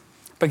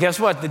 But guess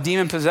what? The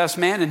demon-possessed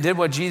man and did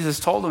what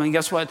Jesus told him. And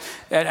guess what?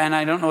 And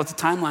I don't know what the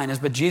timeline is,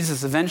 but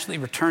Jesus eventually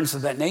returns to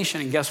that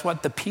nation. And guess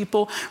what? The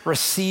people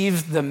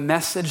received the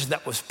message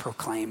that was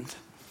proclaimed.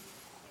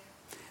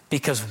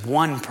 Because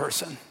one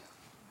person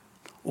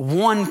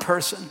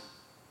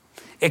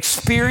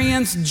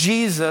experienced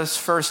Jesus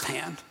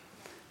firsthand.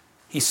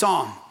 He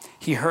saw him.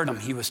 He heard him.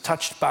 He was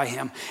touched by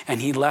him.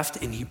 And he left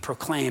and he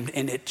proclaimed.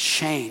 And it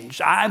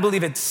changed. I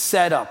believe it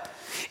set up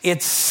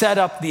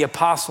the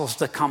apostles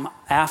to come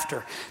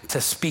after to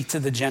speak to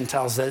the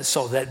Gentiles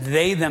so that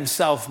they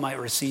themselves might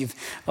receive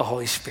the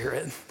Holy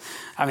Spirit.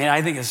 I mean,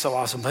 I think it's so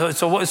awesome.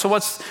 So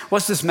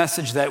what's this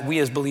message that we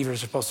as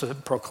believers are supposed to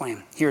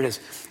proclaim? Here it is.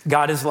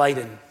 God is light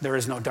and there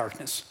is no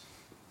darkness.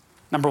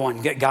 Number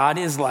one, God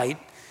is light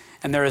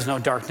and there is no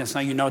darkness.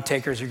 Now, you note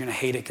takers, you're going to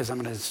hate it because I'm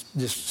going to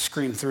just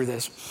scream through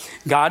this.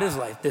 God is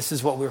light. This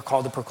is what we're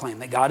called to proclaim,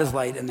 that God is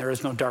light and there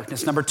is no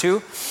darkness. Number two,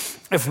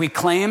 if we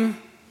claim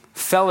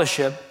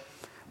fellowship,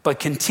 but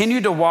continue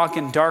to walk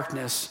in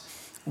darkness,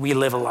 we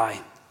live a lie.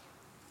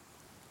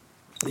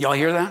 Y'all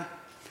hear that?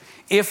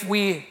 If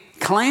we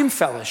claim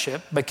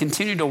fellowship, but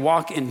continue to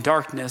walk in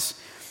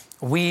darkness,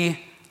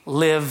 we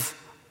live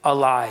a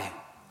lie.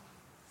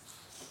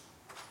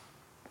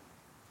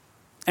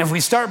 And if we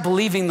start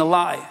believing the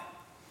lie,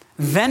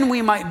 then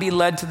we might be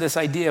led to this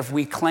idea. If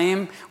we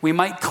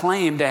might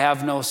claim to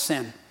have no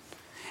sin.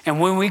 And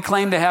when we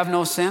claim to have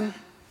no sin,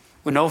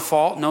 with no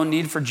fault, no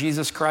need for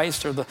Jesus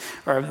Christ, or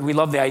we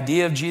love the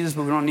idea of Jesus,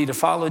 but we don't need to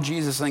follow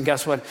Jesus. And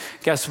guess what?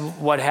 Guess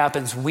what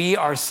happens? We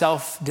are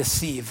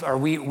self-deceived, or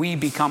we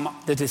become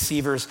the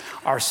deceivers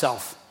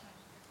ourselves.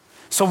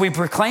 So we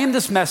proclaim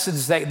this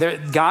message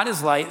that God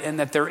is light and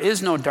that there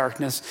is no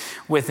darkness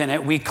within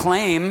it. We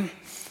claim,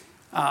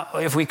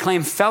 if we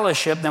claim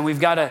fellowship, then we've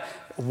got to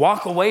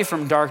walk away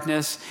from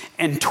darkness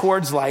and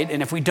towards light.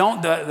 And if we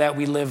don't do that,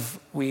 we live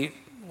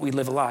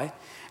a lie.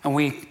 And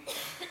we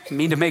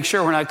need to make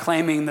sure we're not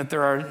claiming that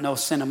there are no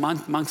sin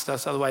amongst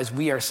us. Otherwise,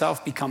 we ourselves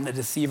become the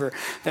deceiver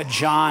that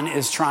John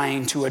is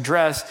trying to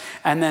address.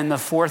 And then the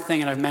fourth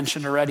thing, and I've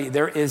mentioned already,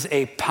 there is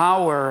a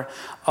power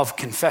of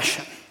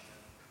confession.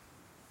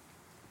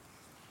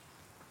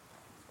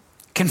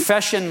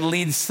 Confession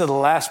leads to the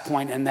last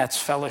point, and that's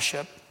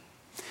fellowship.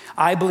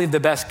 I believe the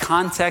best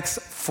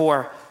context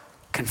for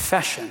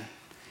confession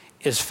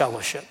is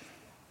fellowship.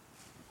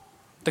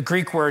 The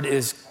Greek word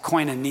is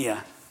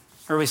koinonia.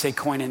 Or we say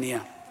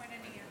koinonia.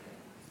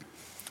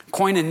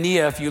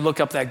 Koinonia, if you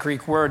look up that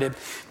Greek word,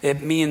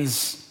 it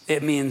means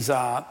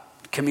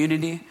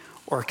community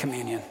or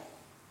communion.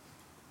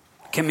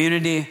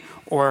 Community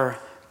or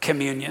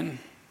communion.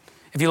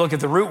 If you look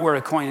at the root word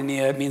of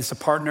koinonia, it means to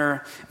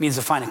partner, it means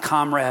to find a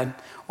comrade,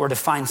 or to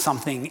find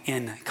something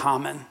in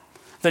common.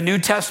 The New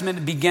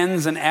Testament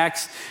begins in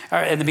Acts,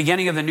 at the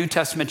beginning of the New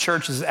Testament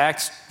church is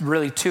Acts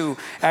 2.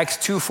 Acts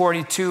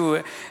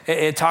 2:42,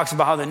 it talks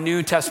about how the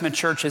New Testament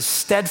church is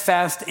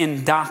steadfast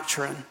in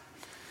doctrine,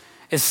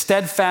 is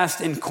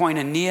steadfast in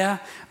koinonia,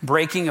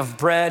 breaking of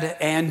bread,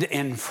 and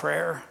in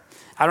prayer.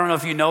 I don't know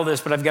if you know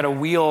this, but I've got a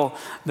wheel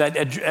that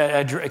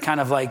kind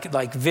of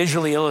like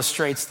visually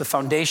illustrates the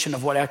foundation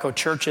of what Echo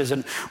Church is.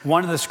 And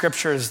one of the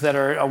scriptures that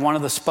are one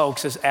of the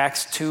spokes is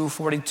Acts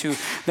 2:42,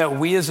 that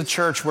we as a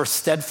church, we're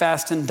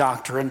steadfast in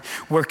doctrine.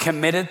 We're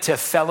committed to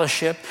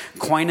fellowship,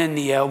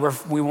 koinonia.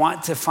 We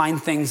want to find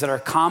things that are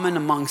common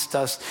amongst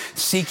us,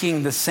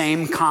 seeking the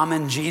same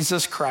common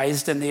Jesus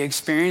Christ and the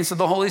experience of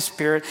the Holy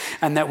Spirit,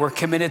 and that we're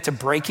committed to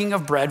breaking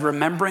of bread,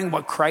 remembering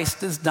what Christ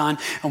has done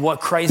and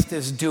what Christ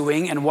is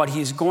doing and what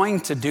he's going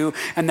to do,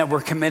 and that we're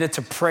committed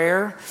to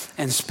prayer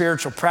and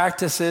spiritual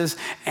practices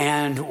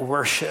and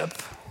worship.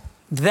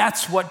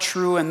 That's what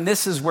true, and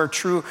this is where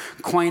true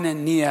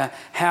koinonia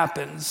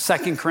happens.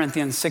 2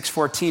 Corinthians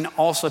 6:14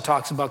 also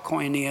talks about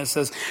koinonia. It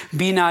says,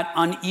 be not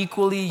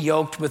unequally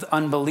yoked with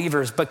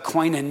unbelievers, but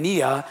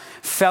koinonia,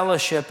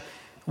 fellowship,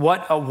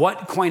 what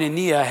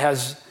koinonia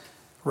has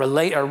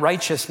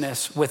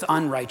righteousness with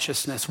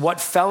unrighteousness.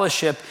 What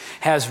fellowship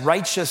has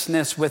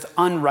righteousness with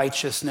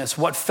unrighteousness?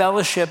 What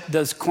fellowship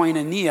does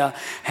koinonia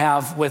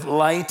have with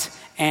light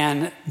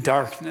and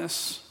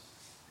darkness?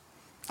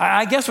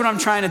 I guess what I'm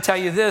trying to tell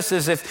you this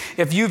is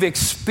if you've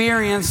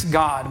experienced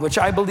God, which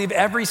I believe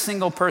every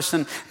single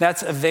person,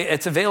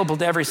 it's available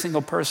to every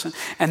single person.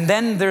 And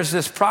then there's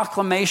this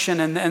proclamation,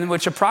 and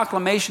which a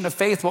proclamation of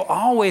faith will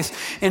always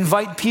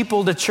invite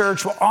people to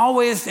church, will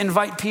always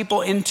invite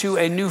people into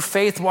a new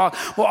faith walk,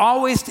 will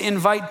always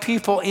invite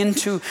people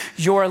into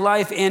your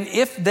life. And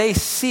if they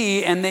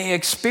see and they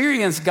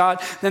experience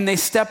God, then they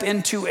step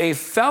into a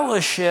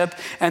fellowship,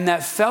 and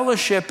that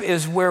fellowship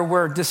is where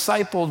we're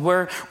discipled,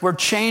 where we're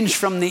changed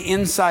from the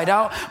inside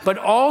out. But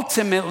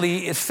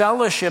ultimately,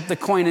 fellowship, the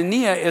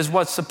koinonia, is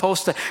what's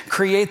supposed to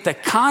create the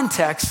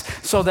context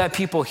so that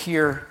people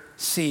hear,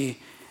 see,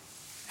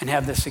 and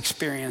have this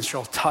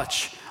experiential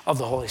touch of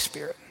the Holy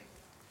Spirit.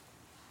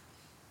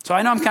 So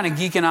I know I'm kind of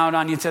geeking out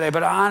on you today,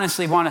 but I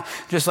honestly want to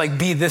just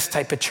be this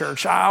type of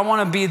church. I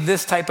want to be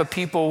this type of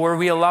people where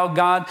we allow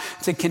God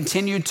to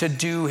continue to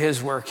do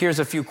his work. Here's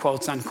a few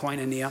quotes on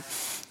koinonia.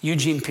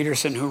 Eugene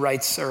Peterson, who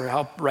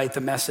helped write the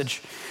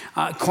Message.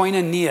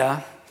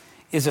 Koinonia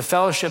is a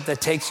fellowship that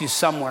takes you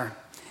somewhere.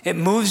 It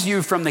moves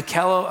you from the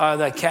casual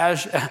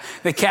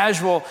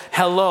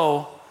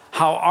hello,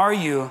 how are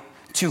you,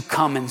 to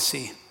come and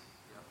see.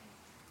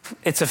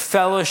 It's a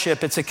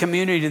fellowship. It's a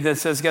community that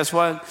says, guess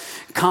what?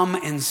 Come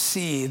and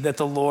see that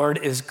the Lord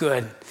is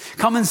good.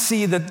 Come and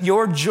see that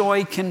your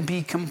joy can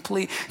be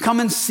complete. Come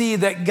and see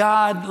that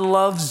God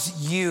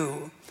loves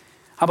you.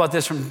 How about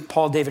this from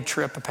Paul David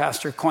Tripp, a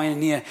pastor?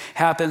 Koinonia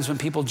happens when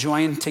people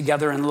join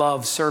together in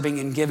love, serving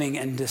and giving,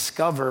 and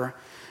discover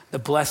the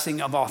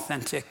blessing of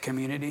authentic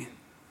community.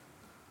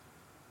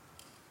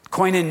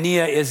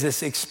 Koinonia is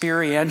this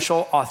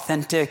experiential,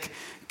 authentic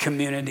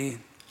community.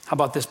 How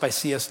about this by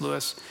C.S.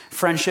 Lewis?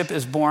 Friendship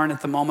is born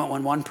at the moment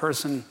when one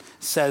person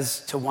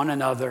says to one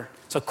another.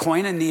 So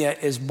koinonia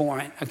is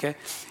born, okay?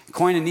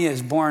 Koinonia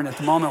is born at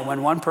the moment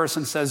when one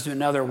person says to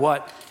another,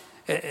 what?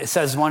 It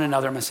says one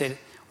another, I'm going to say,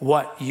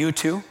 what, you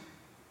too?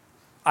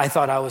 I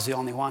thought I was the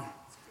only one.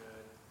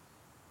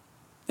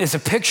 It's a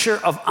picture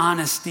of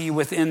honesty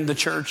within the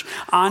church,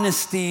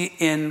 honesty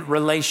in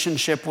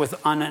relationship with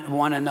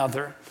one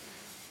another.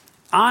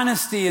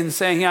 Honesty in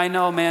saying, I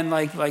know, man,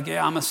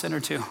 yeah, I'm a sinner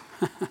too.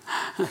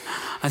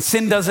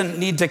 Sin doesn't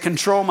need to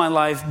control my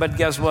life, but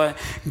guess what?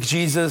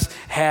 Jesus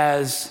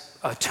has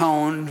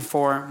atoned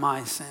for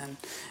my sin.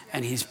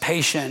 And he's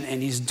patient,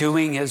 and he's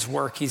doing his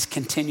work. He's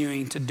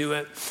continuing to do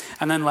it.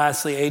 And then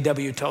lastly,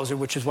 A.W. Tozer,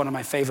 which is one of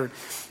my favorite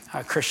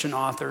Christian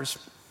authors.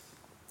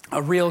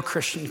 A real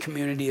Christian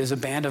community is a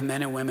band of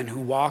men and women who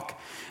walk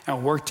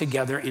and work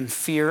together in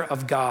fear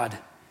of God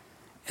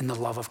in the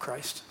love of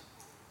Christ.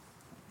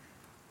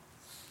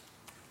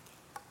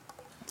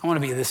 I want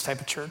to be this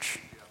type of church.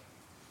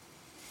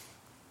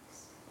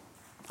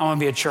 I want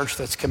to be a church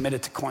that's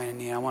committed to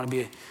koinonia. I want to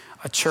be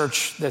a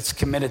church that's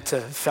committed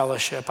to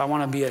fellowship. I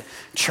want to be a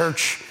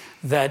church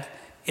that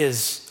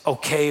is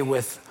okay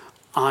with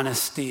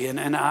honesty.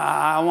 And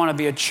I want to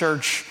be a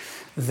church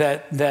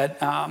that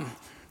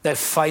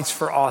fights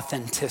for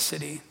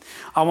authenticity.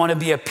 I want to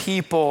be a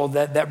people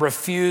that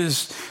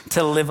refuse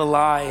to live a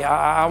lie.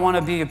 I want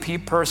to be a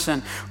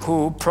person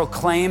who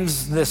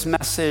proclaims this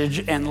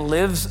message and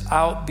lives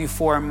out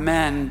before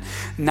men,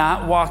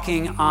 not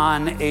walking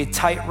on a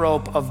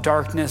tightrope of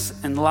darkness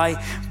and light,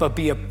 but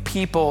be a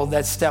people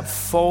that step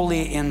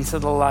fully into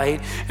the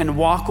light and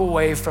walk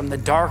away from the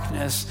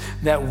darkness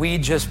that we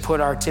just put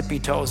our tippy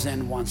toes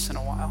in once in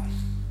a while.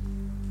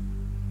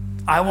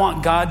 I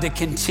want God to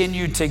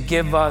continue to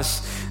give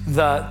us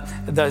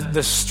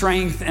the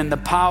strength and the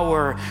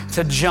power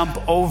to jump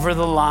over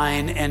the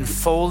line and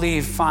fully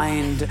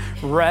find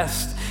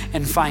rest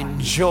and find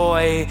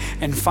joy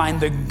and find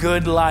the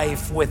good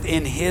life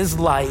within His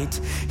light,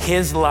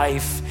 His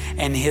life,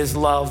 and His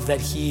love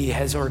that He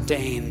has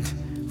ordained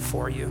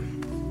for you.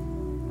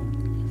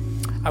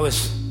 I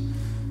was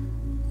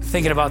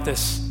thinking about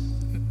this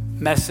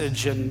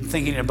message and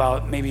thinking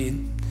about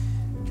maybe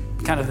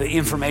kind of the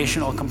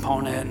informational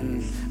component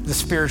and the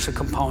spiritual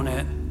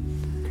component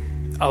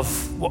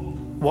of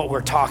what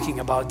we're talking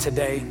about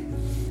today.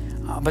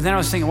 But then I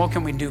was thinking, what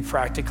can we do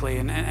practically?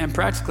 And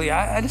practically,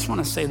 I just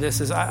want to say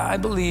this, is I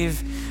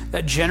believe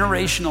that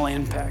generational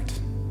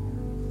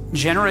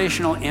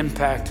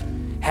impact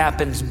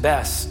happens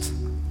best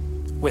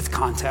with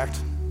contact.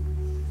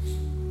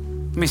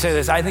 Let me say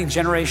this, I think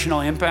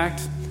generational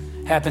impact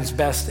happens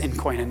best in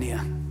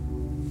koinonia,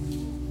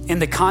 in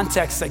the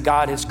context that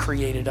God has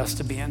created us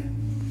to be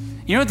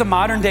in. You know what the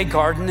modern day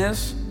garden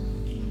is?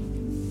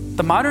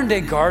 The modern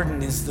day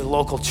garden is the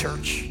local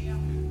church.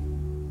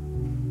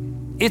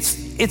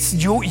 It's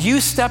you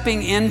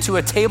stepping into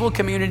a table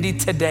community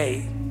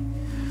today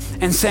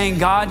and saying,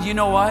 God, you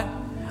know what?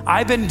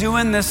 I've been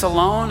doing this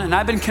alone, and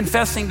I've been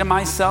confessing to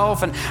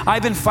myself, and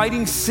I've been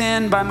fighting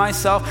sin by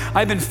myself.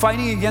 I've been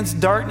fighting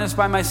against darkness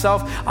by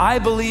myself. I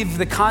believe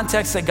the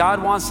context that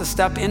God wants to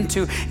step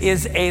into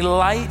is a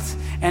light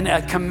and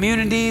a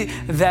community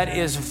that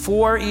is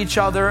for each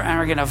other and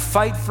are going to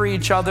fight for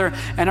each other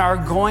and are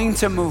going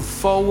to move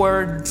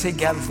forward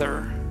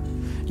together.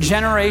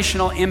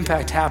 Generational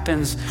impact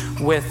happens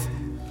with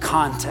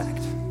contact.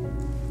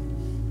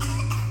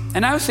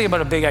 And I was thinking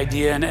about a big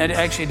idea, and I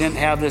actually didn't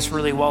have this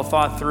really well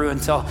thought through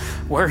until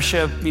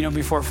worship,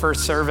 before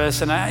first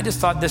service. And I just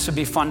thought this would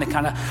be fun to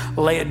kind of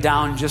lay it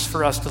down just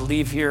for us to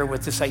leave here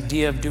with this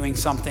idea of doing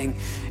something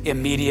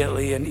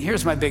immediately. And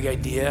here's my big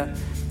idea.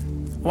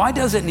 Why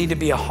does it need to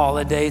be a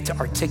holiday to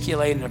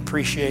articulate and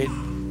appreciate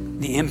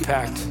the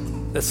impact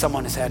that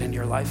someone has had in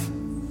your life?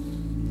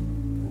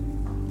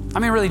 I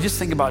mean, really, just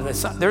think about it.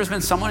 There's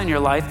been someone in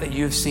your life that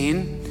you've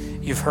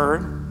seen, you've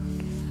heard,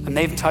 and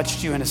they've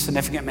touched you in a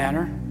significant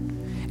manner.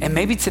 And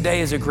maybe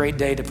today is a great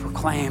day to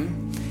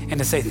proclaim and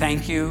to say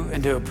thank you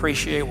and to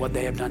appreciate what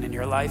they have done in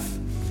your life.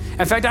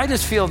 In fact, I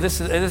just feel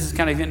this is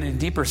kind of in a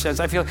deeper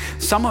sense. I feel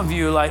some of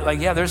you,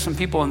 there's some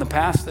people in the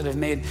past that have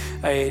made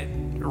a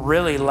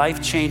really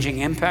life-changing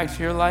impact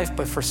to your life,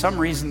 but for some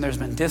reason there's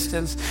been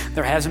distance,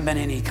 there hasn't been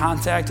any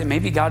contact, and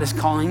maybe God is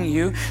calling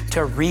you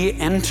to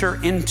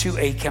re-enter into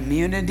a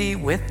community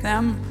with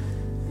them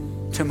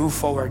to move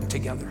forward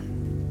together.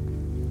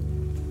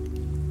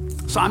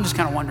 So I'm just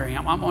kind of wondering,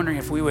 I'm wondering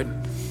if we would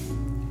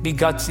be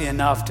gutsy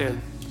enough to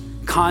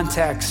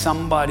contact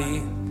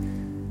somebody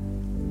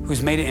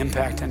who's made an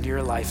impact into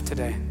your life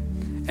today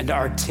and to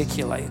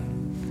articulate,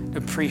 to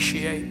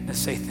appreciate, to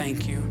say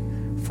thank you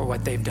for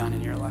what they've done in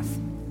your life.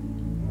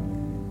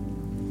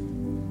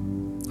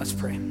 Let's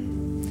pray.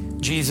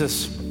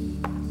 Jesus,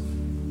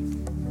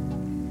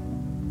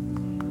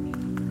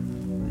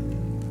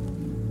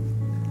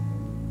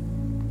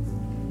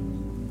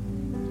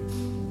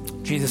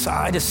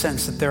 I just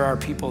sense that there are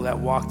people that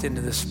walked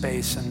into this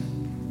space and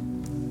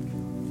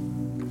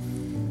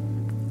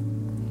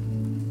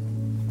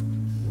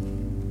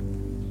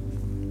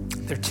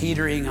they're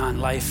teetering on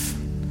life,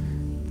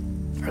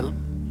 or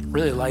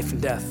really life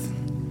and death,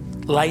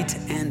 light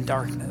and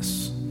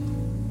darkness.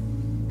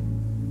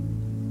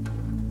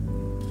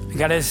 And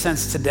God, I just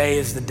sense today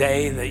is the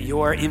day that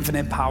your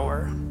infinite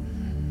power,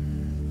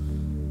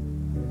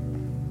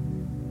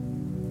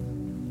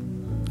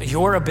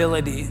 your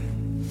ability,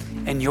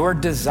 and your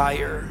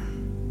desire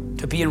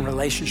to be in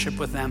relationship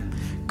with them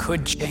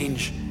could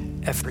change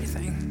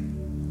everything.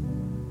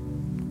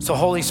 So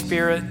Holy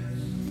Spirit,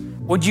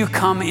 would you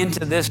come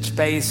into this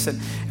space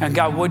and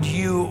God, would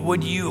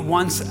you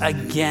once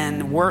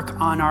again work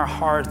on our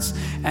hearts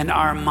and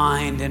our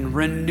mind and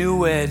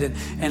renew it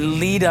and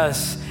lead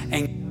us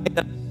and guide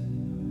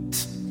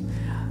us.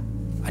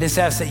 I just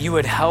ask that you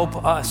would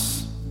help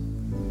us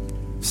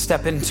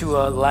step into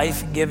a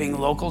life-giving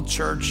local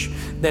church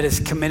that is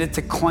committed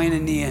to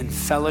koinonia and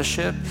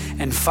fellowship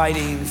and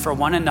fighting for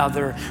one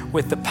another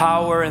with the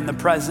power and the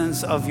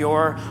presence of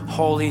your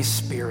Holy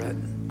Spirit.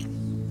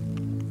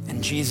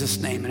 In Jesus'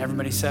 name. And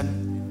everybody said,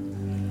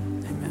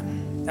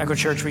 amen. Echo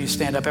Church, will you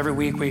stand up? Every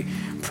week we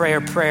pray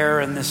a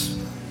prayer in this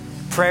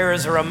Prayer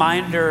is a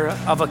reminder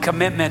of a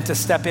commitment to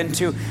step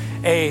into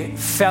a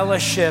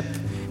fellowship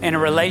and a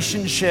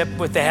relationship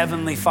with the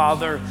Heavenly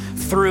Father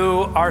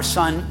through our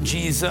Son,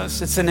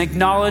 Jesus. It's an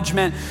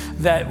acknowledgement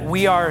that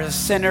we are a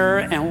sinner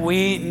and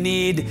we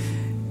need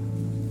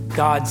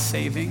God's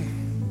saving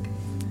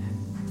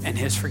and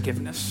his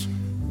forgiveness.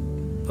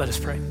 Let us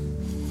pray.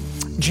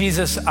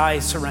 Jesus, I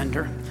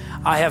surrender.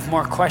 I have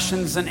more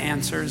questions than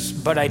answers,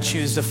 but I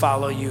choose to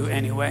follow you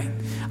anyway.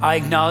 I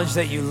acknowledge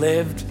that you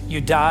lived,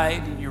 you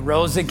died, and you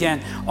rose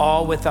again,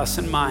 all with us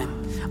in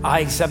mind. I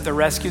accept the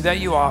rescue that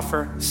you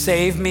offer.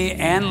 Save me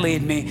and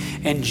lead me.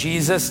 In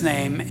Jesus'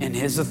 name, in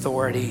his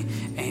authority,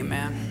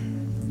 amen.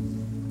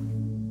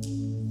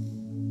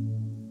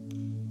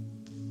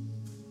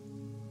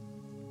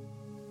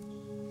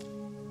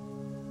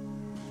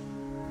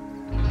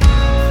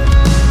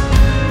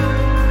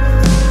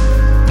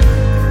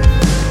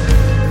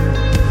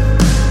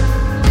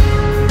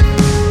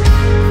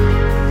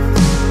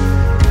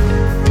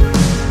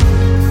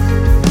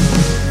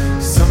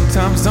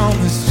 Sometimes on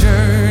this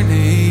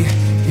journey,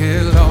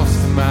 get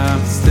lost in my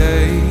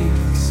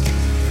mistakes.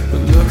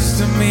 What looks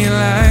to me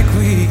like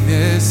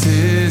weakness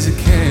is a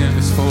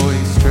canvas for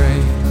your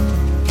strength.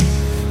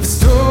 The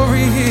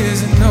story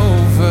isn't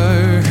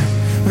over,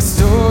 my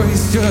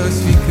story's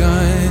just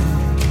begun.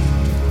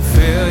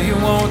 Failure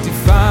won't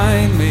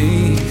define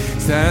me,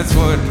 'cause that's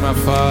what my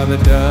Father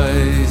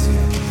does.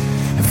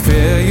 And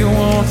failure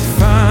won't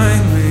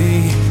define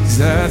me, 'cause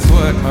that's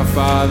what my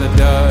Father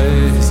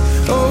does.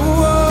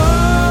 Oh, oh.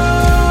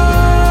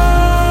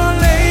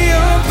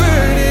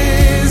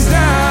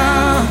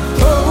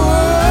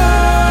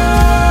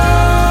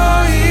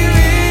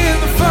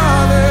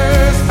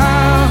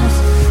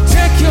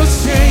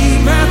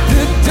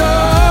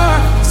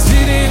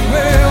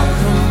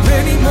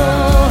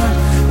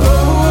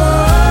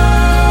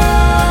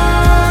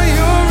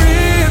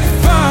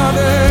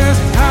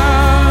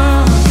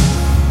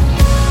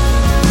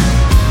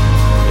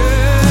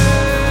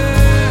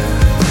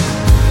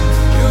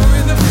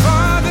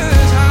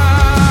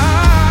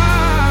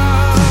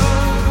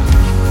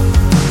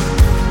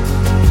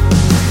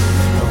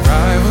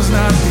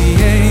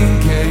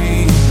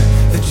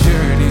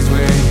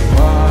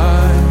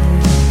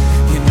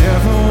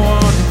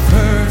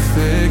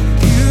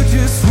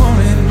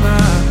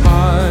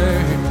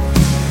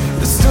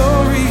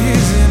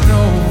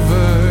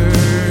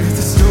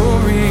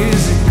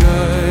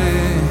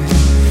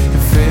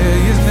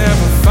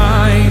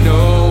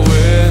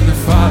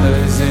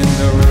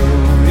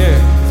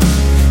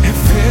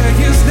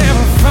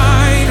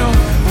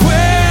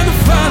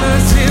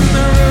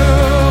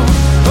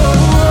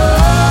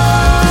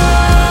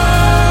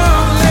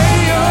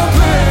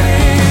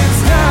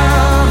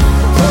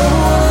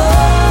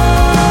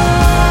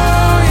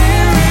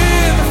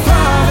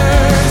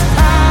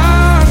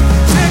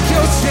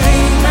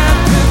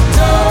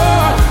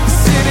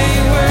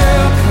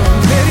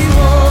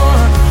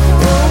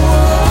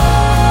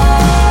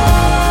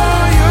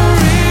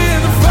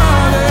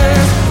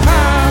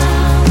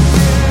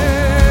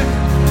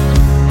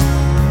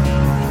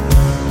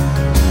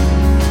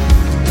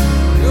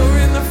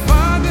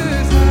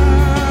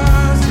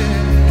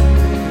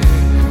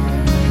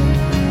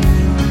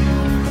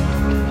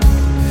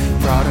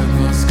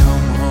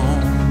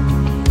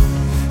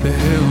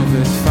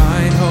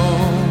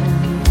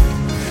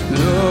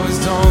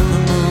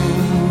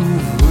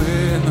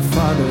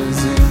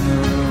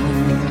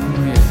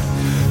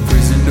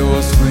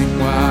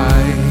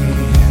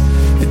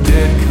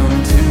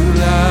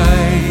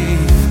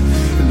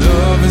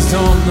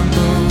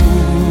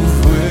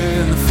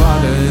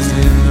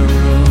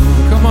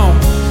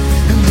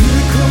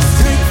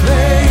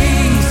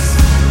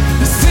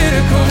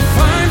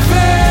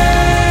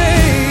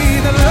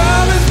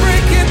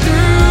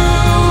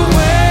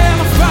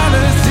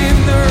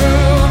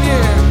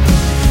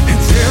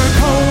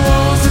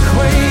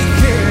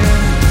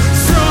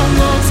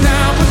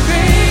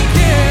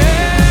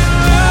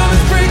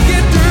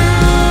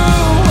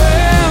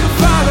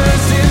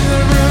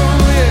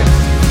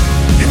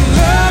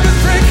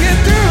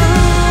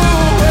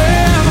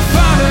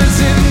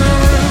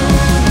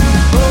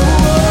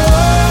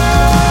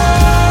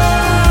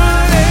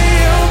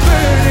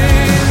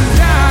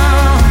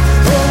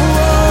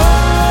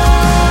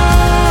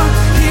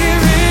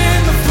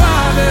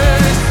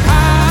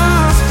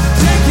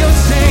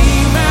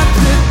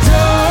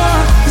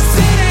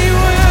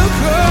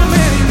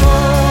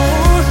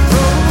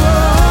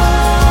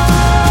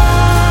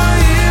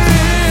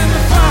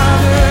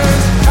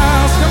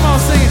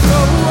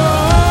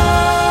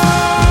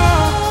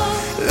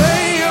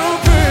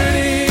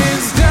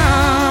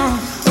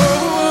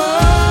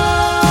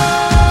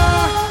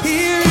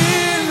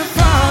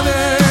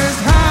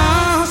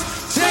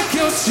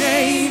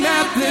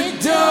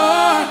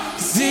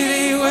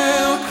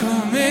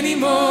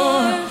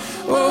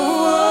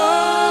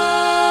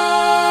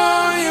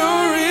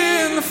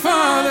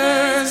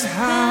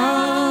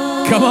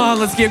 Come on,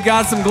 let's give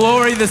God some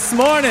glory this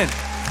morning.